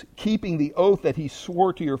and is keeping the oath that he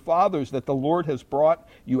swore to your fathers, that the Lord has brought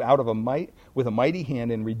you out with a mighty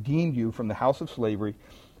hand and redeemed you from the house of slavery,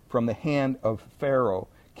 from the hand of Pharaoh,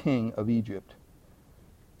 king of Egypt."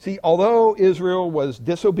 See, although Israel was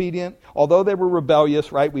disobedient, although they were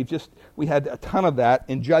rebellious, right? We had a ton of that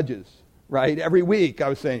in Judges, right? Every week I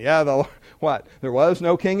was saying, what? There was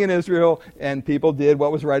no king in Israel, and people did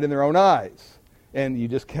what was right in their own eyes. And you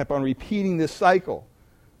just kept on repeating this cycle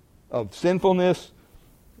of sinfulness,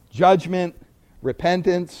 judgment,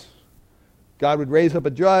 repentance. God would raise up a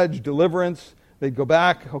judge, deliverance. They'd go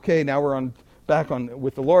back. Okay, now we're back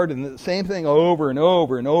with the Lord, and the same thing over and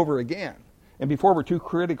over and over again. And before we're too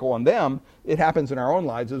critical on them, it happens in our own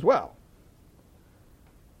lives as well.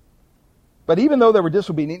 But even though they were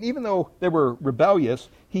disobedient, even though they were rebellious,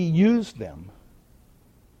 he used them.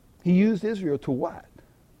 He used Israel to what?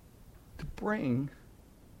 To bring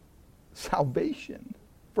salvation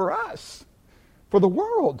for us, for the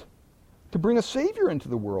world, to bring a Savior into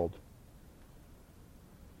the world.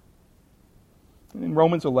 And in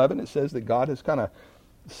Romans 11, it says that God has kind of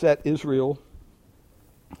set Israel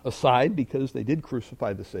aside because they did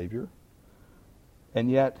crucify the Savior. And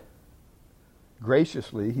yet,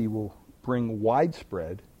 graciously, he will bring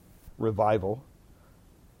widespread revival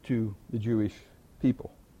to the Jewish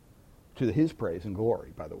people, to his praise and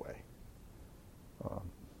glory, by the way.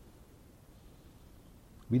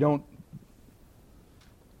 We don't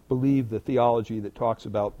believe the theology that talks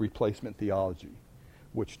about replacement theology,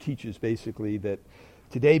 which teaches basically that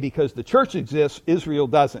today, because the church exists, Israel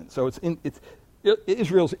doesn't. So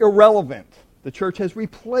Israel's irrelevant. The church has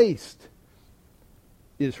replaced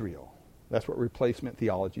Israel. That's what replacement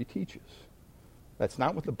theology teaches. That's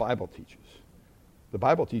not what the Bible teaches. The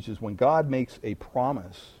Bible teaches when God makes a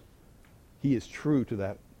promise, he is true to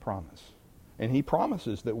that promise. And he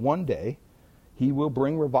promises that one day he will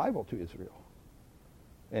bring revival to Israel.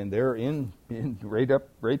 And they're in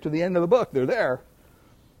right to the end of the book. They're there.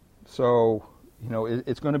 So,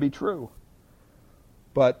 it's going to be true.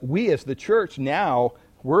 But we as the church now,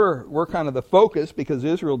 we're kind of the focus because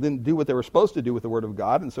Israel didn't do what they were supposed to do with the Word of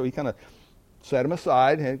God. And so he kind of set them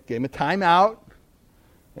aside, gave them a time out.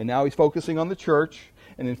 And now he's focusing on the church.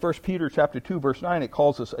 And in 1 Peter chapter 2, verse 9, it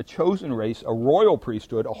calls us a chosen race, a royal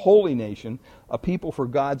priesthood, a holy nation, a people for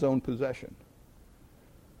God's own possession.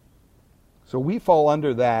 So we fall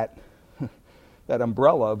under that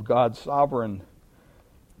umbrella of God's sovereign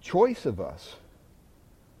choice of us.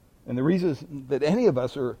 And the reason that any of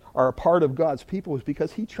us are a part of God's people is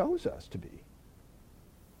because he chose us to be.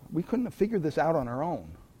 We couldn't have figured this out on our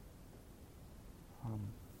own.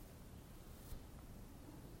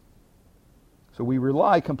 So we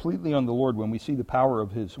rely completely on the Lord when we see the power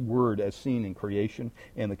of his word as seen in creation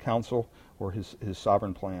and the counsel or his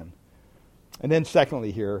sovereign plan. And then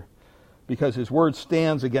secondly here, because his word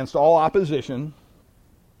stands against all opposition,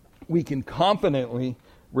 we can confidently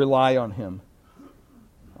rely on him.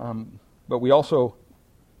 But we also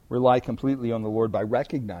rely completely on the Lord by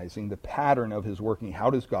recognizing the pattern of his working. How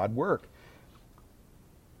does God work?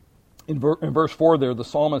 In verse 4 there, the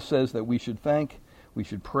psalmist says that we should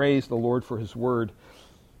praise the Lord for his word,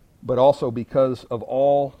 but also because of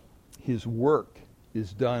all his work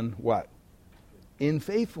is done what? In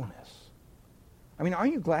faithfulness. I mean,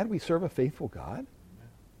 aren't you glad we serve a faithful God?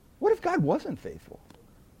 What if God wasn't faithful?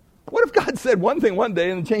 What if God said one thing one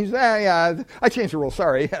day and changed that? I changed the rule,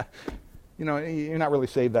 sorry. You're not really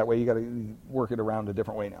saved that way. You got to work it around a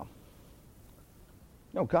different way now.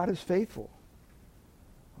 No, God is faithful.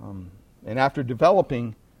 And after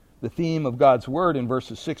developing the theme of God's Word in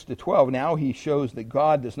verses 6 to 12, now he shows that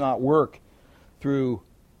God does not work through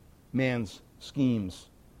man's schemes.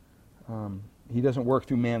 He doesn't work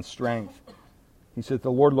through man's strength. He says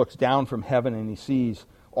the Lord looks down from heaven and he sees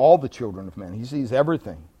all the children of men. He sees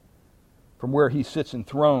everything. From where he sits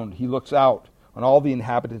enthroned, he looks out on all the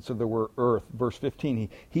inhabitants of the earth. Verse 15,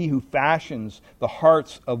 he who fashions the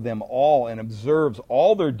hearts of them all and observes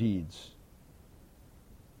all their deeds.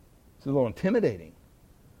 It's a little intimidating.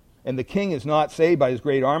 And the king is not saved by his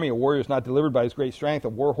great army. A warrior is not delivered by his great strength. A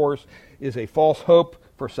war horse is a false hope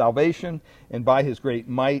for salvation. And by his great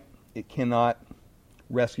might, it cannot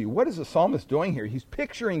rescue. What is the psalmist doing here? He's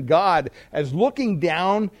picturing God as looking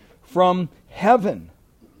down from heaven.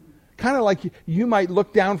 Kind of like you might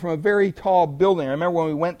look down from a very tall building. I remember when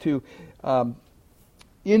we went to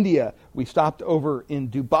India, we stopped over in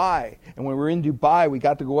Dubai. And when we were in Dubai, we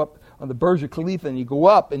got to go up on the Burj Khalifa, and you go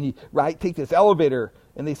up and you take this elevator,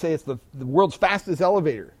 and they say it's the world's fastest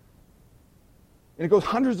elevator. And it goes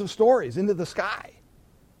hundreds of stories into the sky.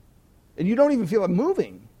 And you don't even feel it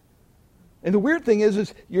moving. And the weird thing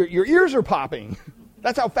is your ears are popping.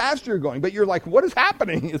 That's how fast you're going. But you're like, what is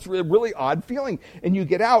happening? It's a really odd feeling. And you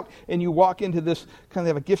get out and you walk into this kind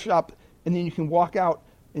of a gift shop, and then you can walk out,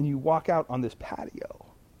 and you walk out on this patio.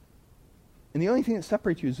 And the only thing that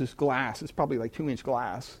separates you is this glass. It's probably like 2-inch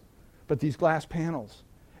glass. But these glass panels.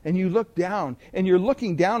 And you look down, and you're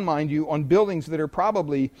looking down, mind you, on buildings that are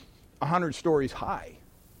probably 100 stories high.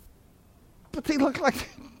 But they look like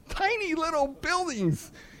tiny little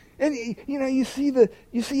buildings. And you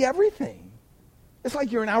see everything. It's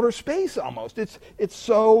like you're in outer space almost. It's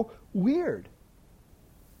so weird.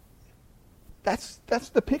 That's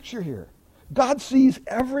the picture here. God sees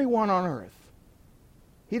everyone on earth.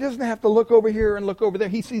 He doesn't have to look over here and look over there.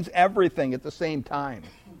 He sees everything at the same time.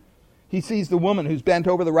 He sees the woman who's bent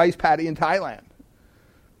over the rice paddy in Thailand.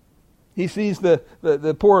 He sees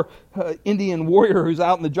the poor Indian warrior who's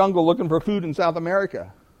out in the jungle looking for food in South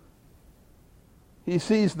America. He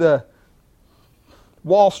sees the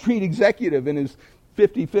Wall Street executive in his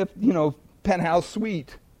 55th, penthouse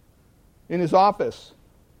suite in his office.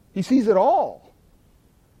 He sees it all.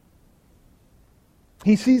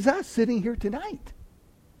 He sees us sitting here tonight.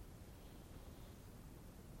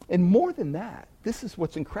 And more than that, this is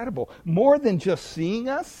what's incredible. More than just seeing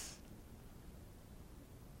us,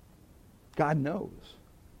 God knows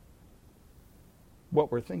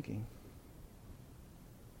what we're thinking.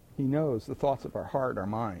 He knows the thoughts of our heart, our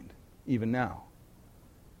mind, even now.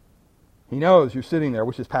 He knows you're sitting there. I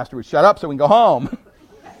wish this pastor would shut up so we can go home.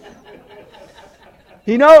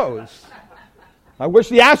 He knows. I wish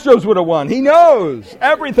the Astros would have won. He knows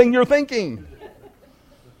everything you're thinking.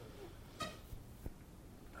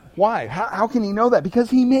 Why? How can he know that? Because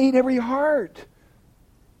he made every heart.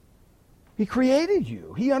 He created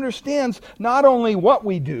you. He understands not only what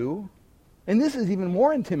we do, and this is even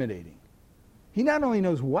more intimidating. He not only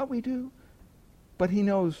knows what we do, but he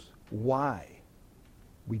knows why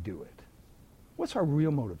we do it. What's our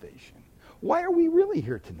real motivation? Why are we really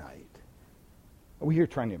here tonight? Are we here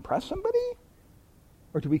trying to impress somebody?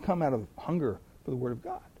 Or do we come out of hunger for the Word of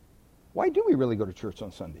God? Why do we really go to church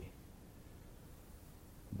on Sunday?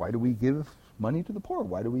 Why do we give money to the poor?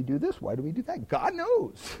 Why do we do this? Why do we do that? God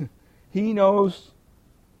knows. He knows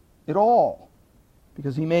it all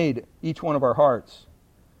because he made each one of our hearts.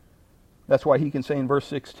 That's why he can say in verse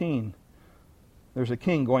 16, there's a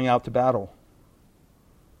king going out to battle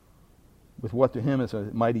with what to him is a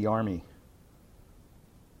mighty army.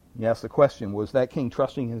 You ask the question, was that king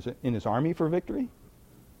trusting in his army for victory?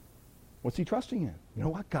 What's he trusting in? You know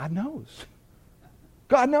what? God knows.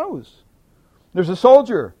 God knows. There's a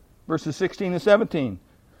soldier, verses 16 and 17.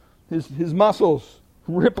 His muscles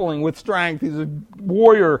rippling with strength. He's a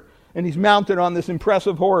warrior, and he's mounted on this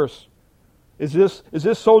impressive horse. Is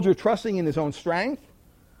this soldier trusting in his own strength?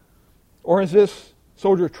 Or is this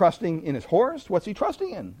soldier trusting in his horse? What's he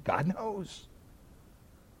trusting in? God knows.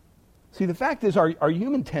 See, the fact is, our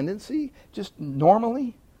human tendency, just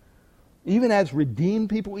normally, even as redeemed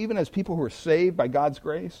people, even as people who are saved by God's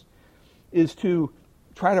grace, is to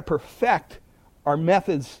try to perfect our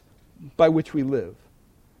methods by which we live.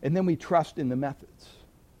 And then we trust in the methods.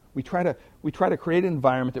 We try to create an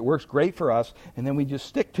environment that works great for us, and then we just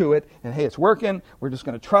stick to it, and hey, it's working, we're just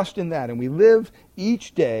going to trust in that. And we live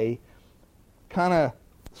each day kind of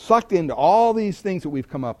sucked into all these things that we've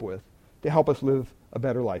come up with to help us live a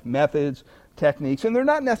better life. Methods, techniques, and they're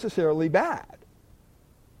not necessarily bad.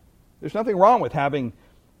 There's nothing wrong with having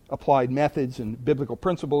applied methods and biblical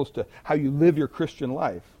principles to how you live your Christian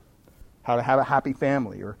life, how to have a happy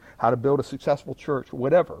family, or how to build a successful church, or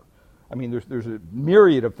whatever. I mean, there's a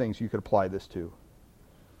myriad of things you could apply this to.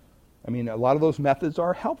 I mean, a lot of those methods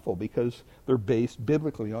are helpful because they're based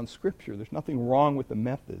biblically on Scripture. There's nothing wrong with the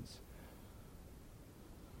methods.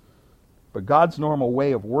 But God's normal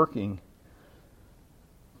way of working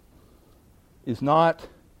is not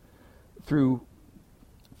through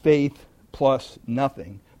faith plus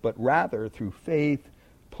nothing, but rather through faith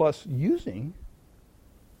plus using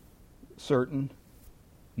certain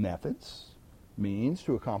methods, means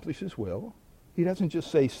to accomplish His will. He doesn't just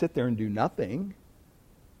say, sit there and do nothing.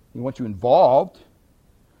 He wants you involved.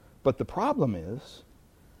 But the problem is,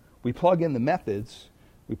 we plug in the methods,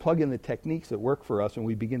 we plug in the techniques that work for us, and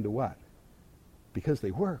we begin to what? Because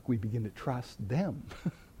they work, we begin to trust them.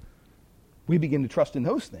 We begin to trust in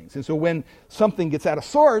those things. And so when something gets out of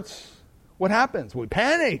sorts, what happens? We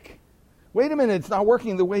panic. Wait a minute, it's not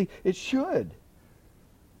working the way it should.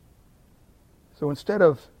 So instead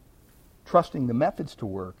of trusting the methods to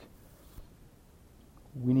work,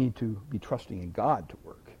 we need to be trusting in God to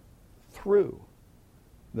work through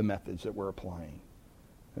the methods that we're applying.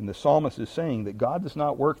 And the psalmist is saying that God does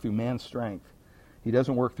not work through man's strength. He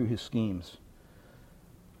doesn't work through his schemes.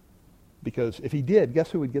 Because if he did,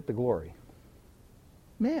 guess who would get the glory?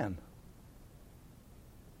 Man.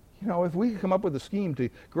 You know, if we could come up with a scheme to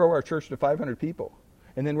grow our church to 500 people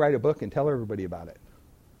and then write a book and tell everybody about it.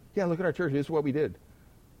 Yeah, look at our church. This is what we did.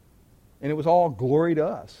 And it was all glory to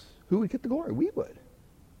us. Who would get the glory? We would.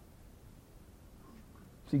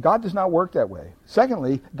 See, God does not work that way.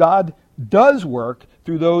 Secondly, God does work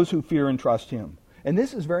through those who fear and trust Him. And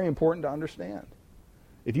this is very important to understand.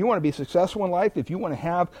 If you want to be successful in life, if you want to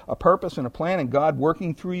have a purpose and a plan and God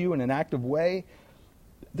working through you in an active way,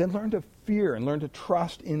 then learn to fear and learn to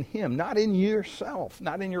trust in Him, not in yourself,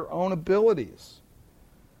 not in your own abilities.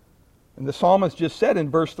 And the psalmist just said in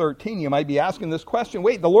verse 13, you might be asking this question,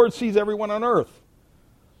 wait, the Lord sees everyone on earth.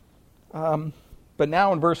 But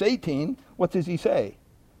now in verse 18, what does he say?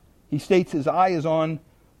 He states his eye is on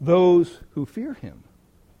those who fear Him.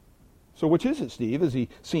 So which is it, Steve? Is he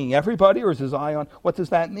seeing everybody or is his eye on... What does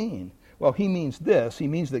that mean? Well, he means this. He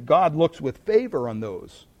means that God looks with favor on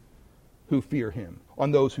those who fear Him,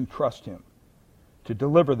 on those who trust Him, to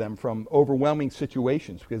deliver them from overwhelming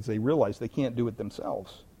situations because they realize they can't do it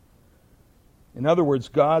themselves. In other words,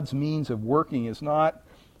 God's means of working is not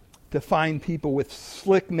to find people with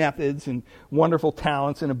slick methods and wonderful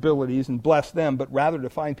talents and abilities and bless them, but rather to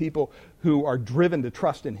find people who are driven to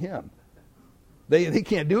trust in Him. They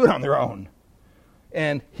can't do it on their own.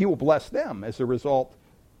 And He will bless them as a result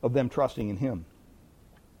of them trusting in Him.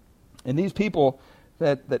 And these people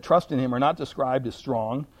that trust in Him are not described as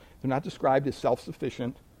strong. They're not described as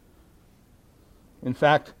self-sufficient. In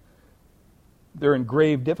fact, they're in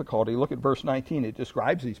grave difficulty. Look at verse 19. It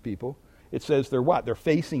describes these people. It says they're what? They're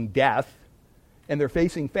facing death and they're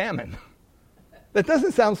facing famine. That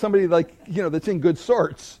doesn't sound somebody like, that's in good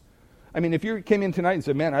sorts. I mean, if you came in tonight and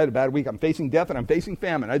said, man, I had a bad week. I'm facing death and I'm facing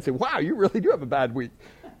famine. I'd say, wow, you really do have a bad week.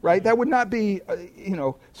 Right? That would not be,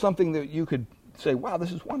 something that you could say, wow,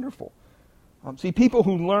 this is wonderful. See, people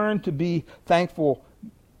who learn to be thankful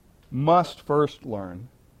must first learn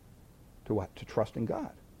to what? To trust in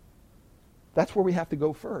God. That's where we have to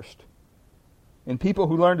go first. And people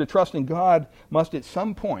who learn to trust in God must at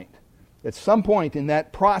some point in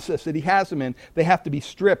that process that He has them in, they have to be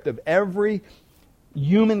stripped of every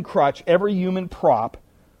human crutch, every human prop,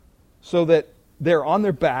 so that they're on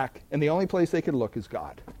their back and the only place they can look is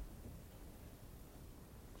God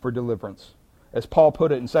for deliverance. As Paul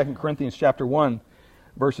put it in 2 Corinthians chapter 1,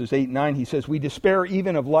 verses 8 and 9, he says, we despair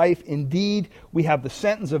even of life. Indeed, we have the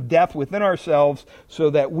sentence of death within ourselves, so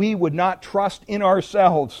that we would not trust in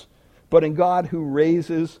ourselves, but in God who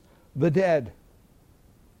raises the dead.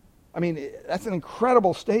 I mean, that's an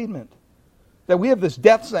incredible statement. That we have this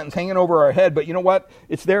death sentence hanging over our head, but you know what?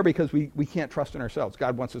 It's there because we can't trust in ourselves.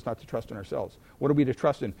 God wants us not to trust in ourselves. What are we to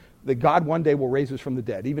trust in? That God one day will raise us from the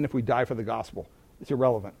dead, even if we die for the gospel. It's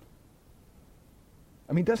irrelevant.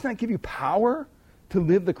 I mean, doesn't that give you power to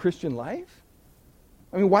live the Christian life?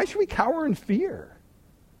 I mean, why should we cower in fear?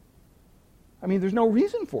 I mean, there's no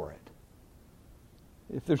reason for it.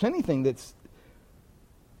 If there's anything that's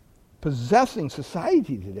possessing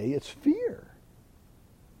society today, it's fear.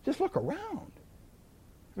 Just look around.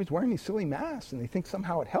 Everybody's wearing these silly masks and they think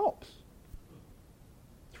somehow it helps.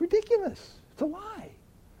 It's ridiculous. It's a lie.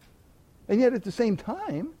 And yet at the same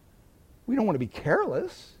time, we don't want to be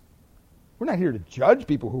careless. We're not here to judge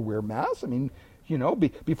people who wear masks. I mean,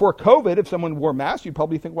 before COVID, if someone wore masks, you'd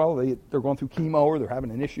probably think, well, they're going through chemo or they're having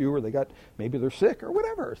an issue or maybe they're sick or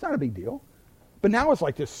whatever. It's not a big deal. But now it's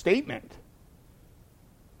like this statement.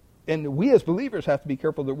 And we as believers have to be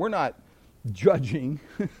careful that we're not judging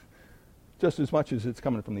just as much as it's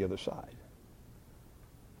coming from the other side.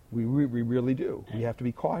 We really do. We have to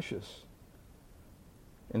be cautious.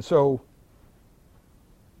 And so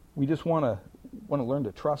we just want to learn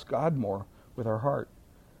to trust God more with our heart.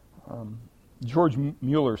 George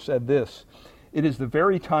Mueller said this: "It is the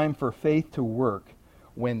very time for faith to work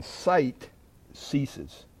when sight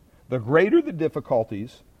ceases. The greater the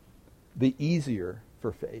difficulties, the easier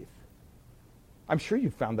for faith." I'm sure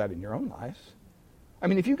you've found that in your own lives. I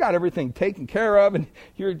mean, if you've got everything taken care of and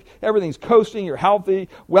everything's coasting, you're healthy,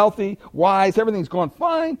 wealthy, wise, everything's going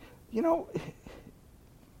fine,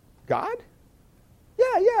 God?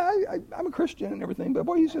 Yeah, I'm a Christian and everything, but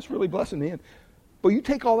boy, he's just really blessing me. But you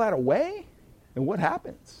take all that away, and what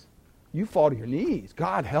happens? You fall to your knees.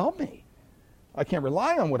 God, help me. I can't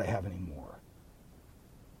rely on what I have anymore.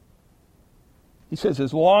 He says,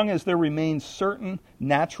 as long as there remains certain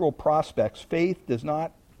natural prospects, faith does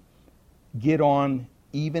not get on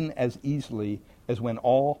even as easily as when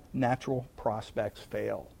all natural prospects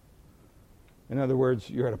fail. In other words,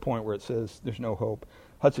 you're at a point where it says there's no hope.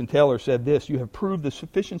 Hudson Taylor said this: "You have proved the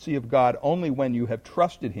sufficiency of God only when you have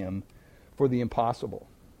trusted him for the impossible."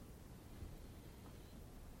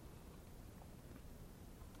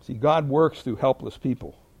 See, God works through helpless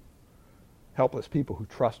people who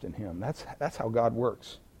trust in him. That's how God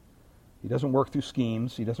works. He doesn't work through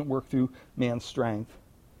schemes. He doesn't work through man's strength.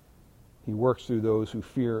 He works through those who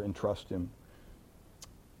fear and trust him.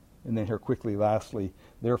 And then here quickly, lastly,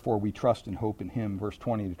 therefore we trust and hope in him, verse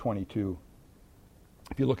 20 to 22.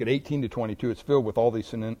 If you look at 18 to 22, it's filled with all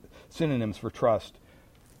these synonyms for trust.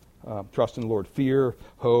 Trust in the Lord. Fear,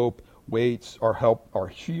 hope, waits, our help,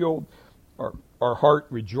 our shield. Our heart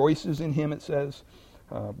rejoices in him, it says.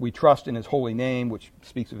 We trust in his holy name, which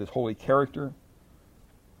speaks of his holy character.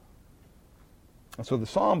 And so the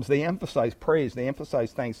Psalms, they emphasize praise, they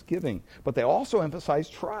emphasize thanksgiving, but they also emphasize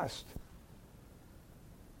trust.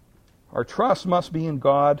 Our trust must be in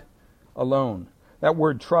God alone. That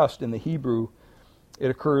word trust in the Hebrew,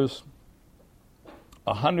 it occurs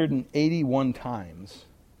 181 times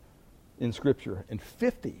in Scripture, and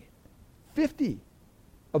 50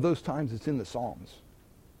 of those times it's in the Psalms,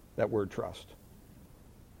 that word trust.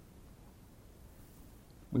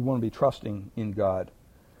 We want to be trusting in God.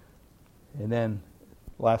 And then,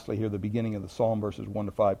 lastly here, the beginning of the Psalm, verses 1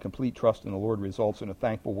 to 5. Complete trust in the Lord results in a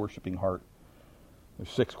thankful, worshiping heart. There's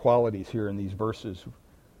 6 qualities here in these verses,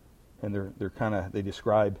 and they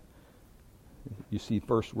describe, you see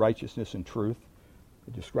first righteousness and truth.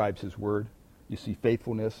 It describes his word. You see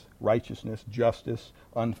faithfulness, righteousness, justice,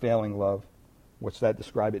 unfailing love. What's that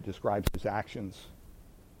describe? It describes his actions.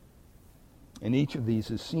 And each of these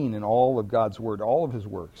is seen in all of God's word, all of his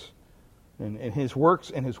works. And his works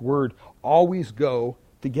and his word always go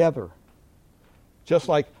together. Just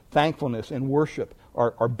like thankfulness and worship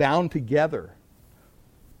are bound together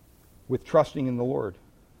with trusting in the Lord.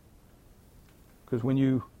 Because when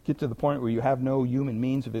you get to the point where you have no human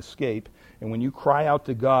means of escape, and when you cry out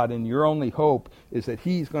to God and your only hope is that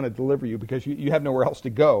he's going to deliver you because you have nowhere else to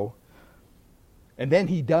go, and then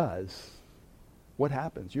he does, what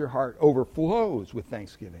happens? Your heart overflows with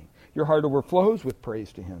thanksgiving. Your heart overflows with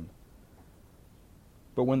praise to him.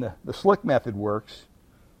 But when the slick method works,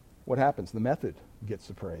 what happens? The method gets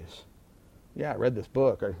the praise. Yeah, I read this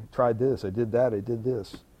book. I tried this. I did that. I did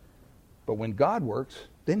this. But when God works,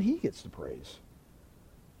 then he gets the praise.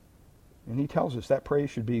 And he tells us that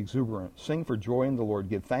praise should be exuberant. Sing for joy in the Lord.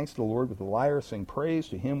 Give thanks to the Lord with the lyre. Sing praise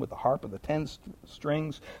to him with the harp of the 10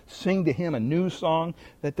 strings. Sing to him a new song.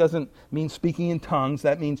 That doesn't mean speaking in tongues.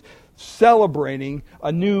 That means celebrating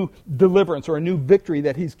a new deliverance or a new victory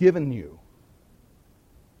that he's given you.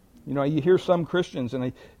 You know, you hear some Christians,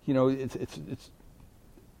 and it's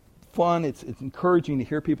fun. It's encouraging to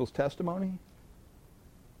hear people's testimony.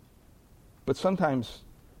 But sometimes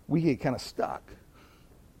we get kind of stuck.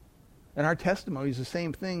 And our testimony is the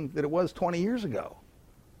same thing that it was 20 years ago.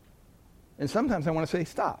 And sometimes I want to say,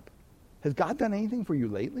 stop. Has God done anything for you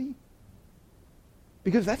lately?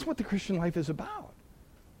 Because that's what the Christian life is about.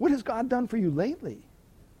 What has God done for you lately?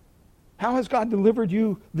 How has God delivered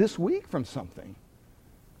you this week from something?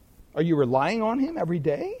 Are you relying on him every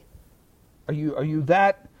day? Are you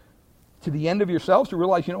that to the end of yourselves to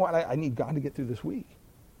realize, you know what, I need God to get through this week?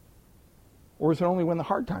 Or is it only when the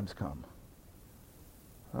hard times come?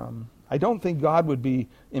 I don't think God would be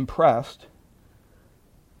impressed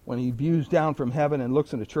when he views down from heaven and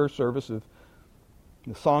looks in a church service of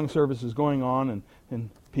the song service is going on and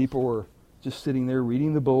people are just sitting there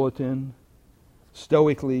reading the bulletin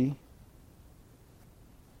stoically.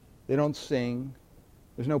 They don't sing.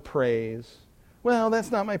 There's no praise. Well,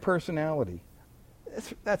 that's not my personality.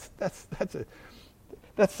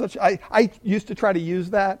 I used to try to use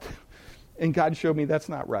that, and God showed me that's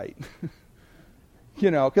not right.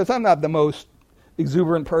 Because I'm not the most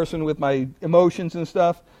exuberant person with my emotions and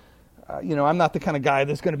stuff. I'm not the kind of guy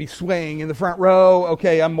that's going to be swaying in the front row.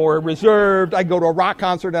 Okay, I'm more reserved. I go to a rock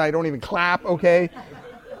concert and I don't even clap, okay?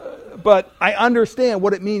 But I understand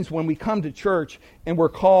what it means when we come to church and we're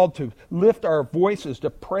called to lift our voices, to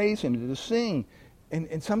praise Him, to sing.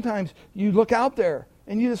 And sometimes you look out there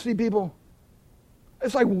and you just see people,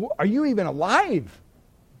 it's like, are you even alive?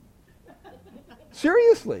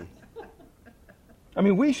 Seriously. I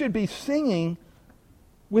mean, we should be singing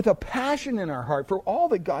with a passion in our heart for all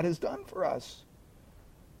that God has done for us.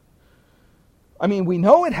 I mean, we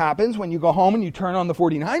know it happens when you go home and you turn on the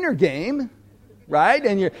 49er game, right?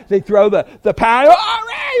 And they throw the pie, all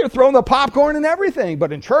right, you're throwing the popcorn and everything.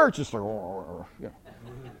 But in church, it's like,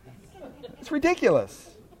 it's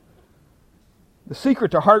ridiculous. The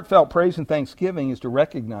secret to heartfelt praise and thanksgiving is to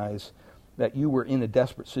recognize that you were in a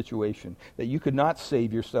desperate situation, that you could not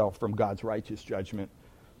save yourself from God's righteous judgment,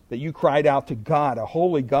 that you cried out to God, a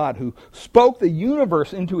holy God who spoke the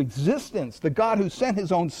universe into existence, the God who sent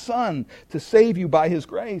His own Son to save you by His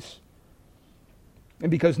grace.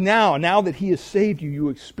 And because now that He has saved you, you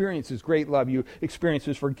experience His great love, you experience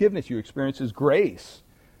His forgiveness, you experience His grace.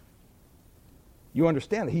 You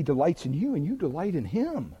understand that He delights in you and you delight in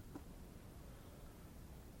Him.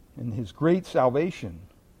 And His great salvation.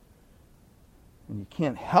 And you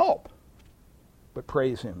can't help but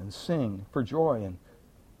praise Him and sing for joy and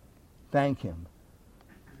thank Him.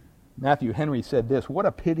 Matthew Henry said this, what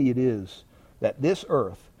a pity it is that this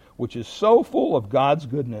earth, which is so full of God's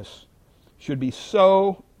goodness, should be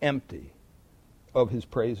so empty of His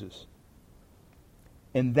praises,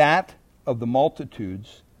 and that of the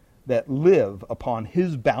multitudes that live upon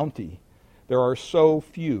His bounty, there are so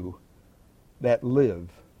few that live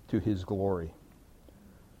to His glory.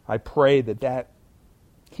 I pray that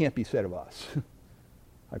can't be said of us.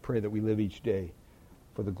 I pray that we live each day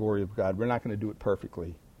for the glory of God. We're not going to do it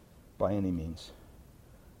perfectly by any means.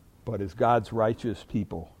 But as God's righteous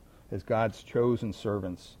people, as God's chosen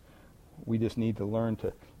servants, we just need to learn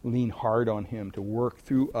to lean hard on Him to work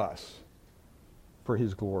through us for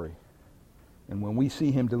His glory. And when we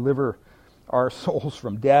see Him deliver our souls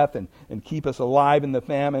from death and keep us alive in the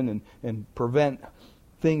famine and prevent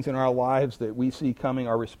things in our lives that we see coming,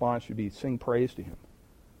 our response should be sing praise to Him.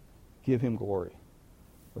 Give Him glory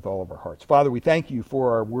with all of our hearts. Father, we thank You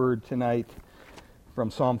for our word tonight from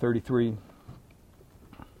Psalm 33.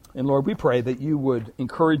 And Lord, we pray that You would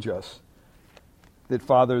encourage us, that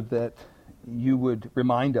Father, that You would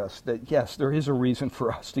remind us that yes, there is a reason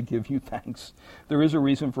for us to give You thanks. There is a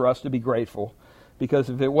reason for us to be grateful, because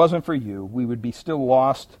if it wasn't for You, we would be still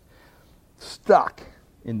lost, stuck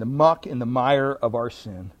in the muck, in the mire of our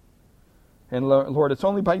sin. And Lord, it's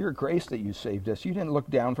only by Your grace that You saved us. You didn't look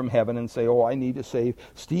down from heaven and say, I need to save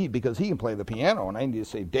Steve because he can play the piano, and I need to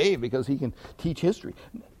save Dave because he can teach history.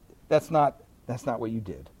 That's not what You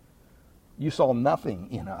did. You saw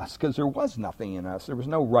nothing in us because there was nothing in us. There was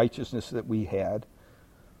no righteousness that we had.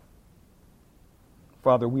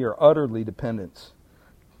 Father, we are utterly dependent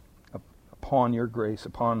upon Your grace,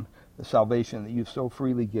 upon the salvation that You've so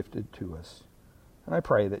freely gifted to us. And I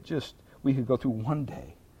pray that just we could go through one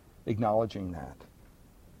day acknowledging that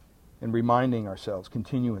and reminding ourselves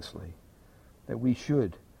continuously that we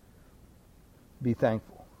should be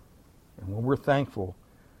thankful. And when we're thankful,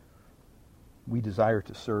 we desire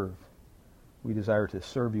to serve. We desire to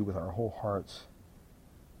serve You with our whole hearts.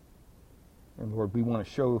 And Lord, we want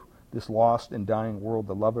to show this lost and dying world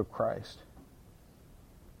the love of Christ.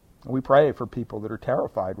 And we pray for people that are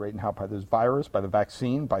terrified right now by this virus, by the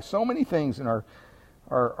vaccine, by so many things in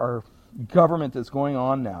our government that's going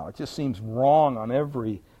on now. It just seems wrong on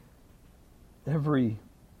every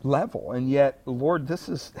level. And yet, Lord, this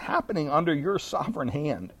is happening under Your sovereign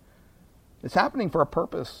hand. It's happening for a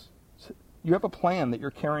purpose. You have a plan that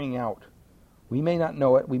You're carrying out. We may not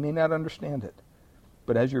know it. We may not understand it.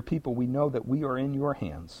 But as Your people, we know that we are in Your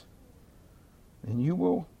hands. And You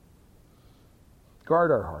will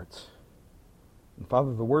guard our hearts. And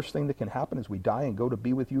Father, the worst thing that can happen is we die and go to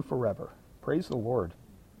be with You forever. Praise the Lord.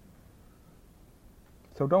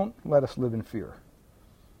 So don't let us live in fear.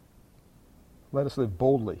 Let us live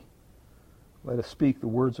boldly. Let us speak the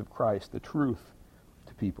words of Christ, the truth,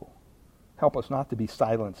 to people. Help us not to be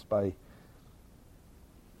silenced by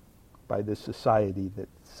this society that's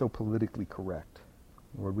so politically correct.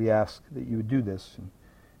 Lord, we ask that You would do this,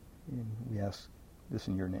 and we ask this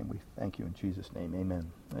in Your name. We thank You in Jesus' name.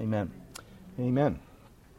 Amen. Amen. Amen.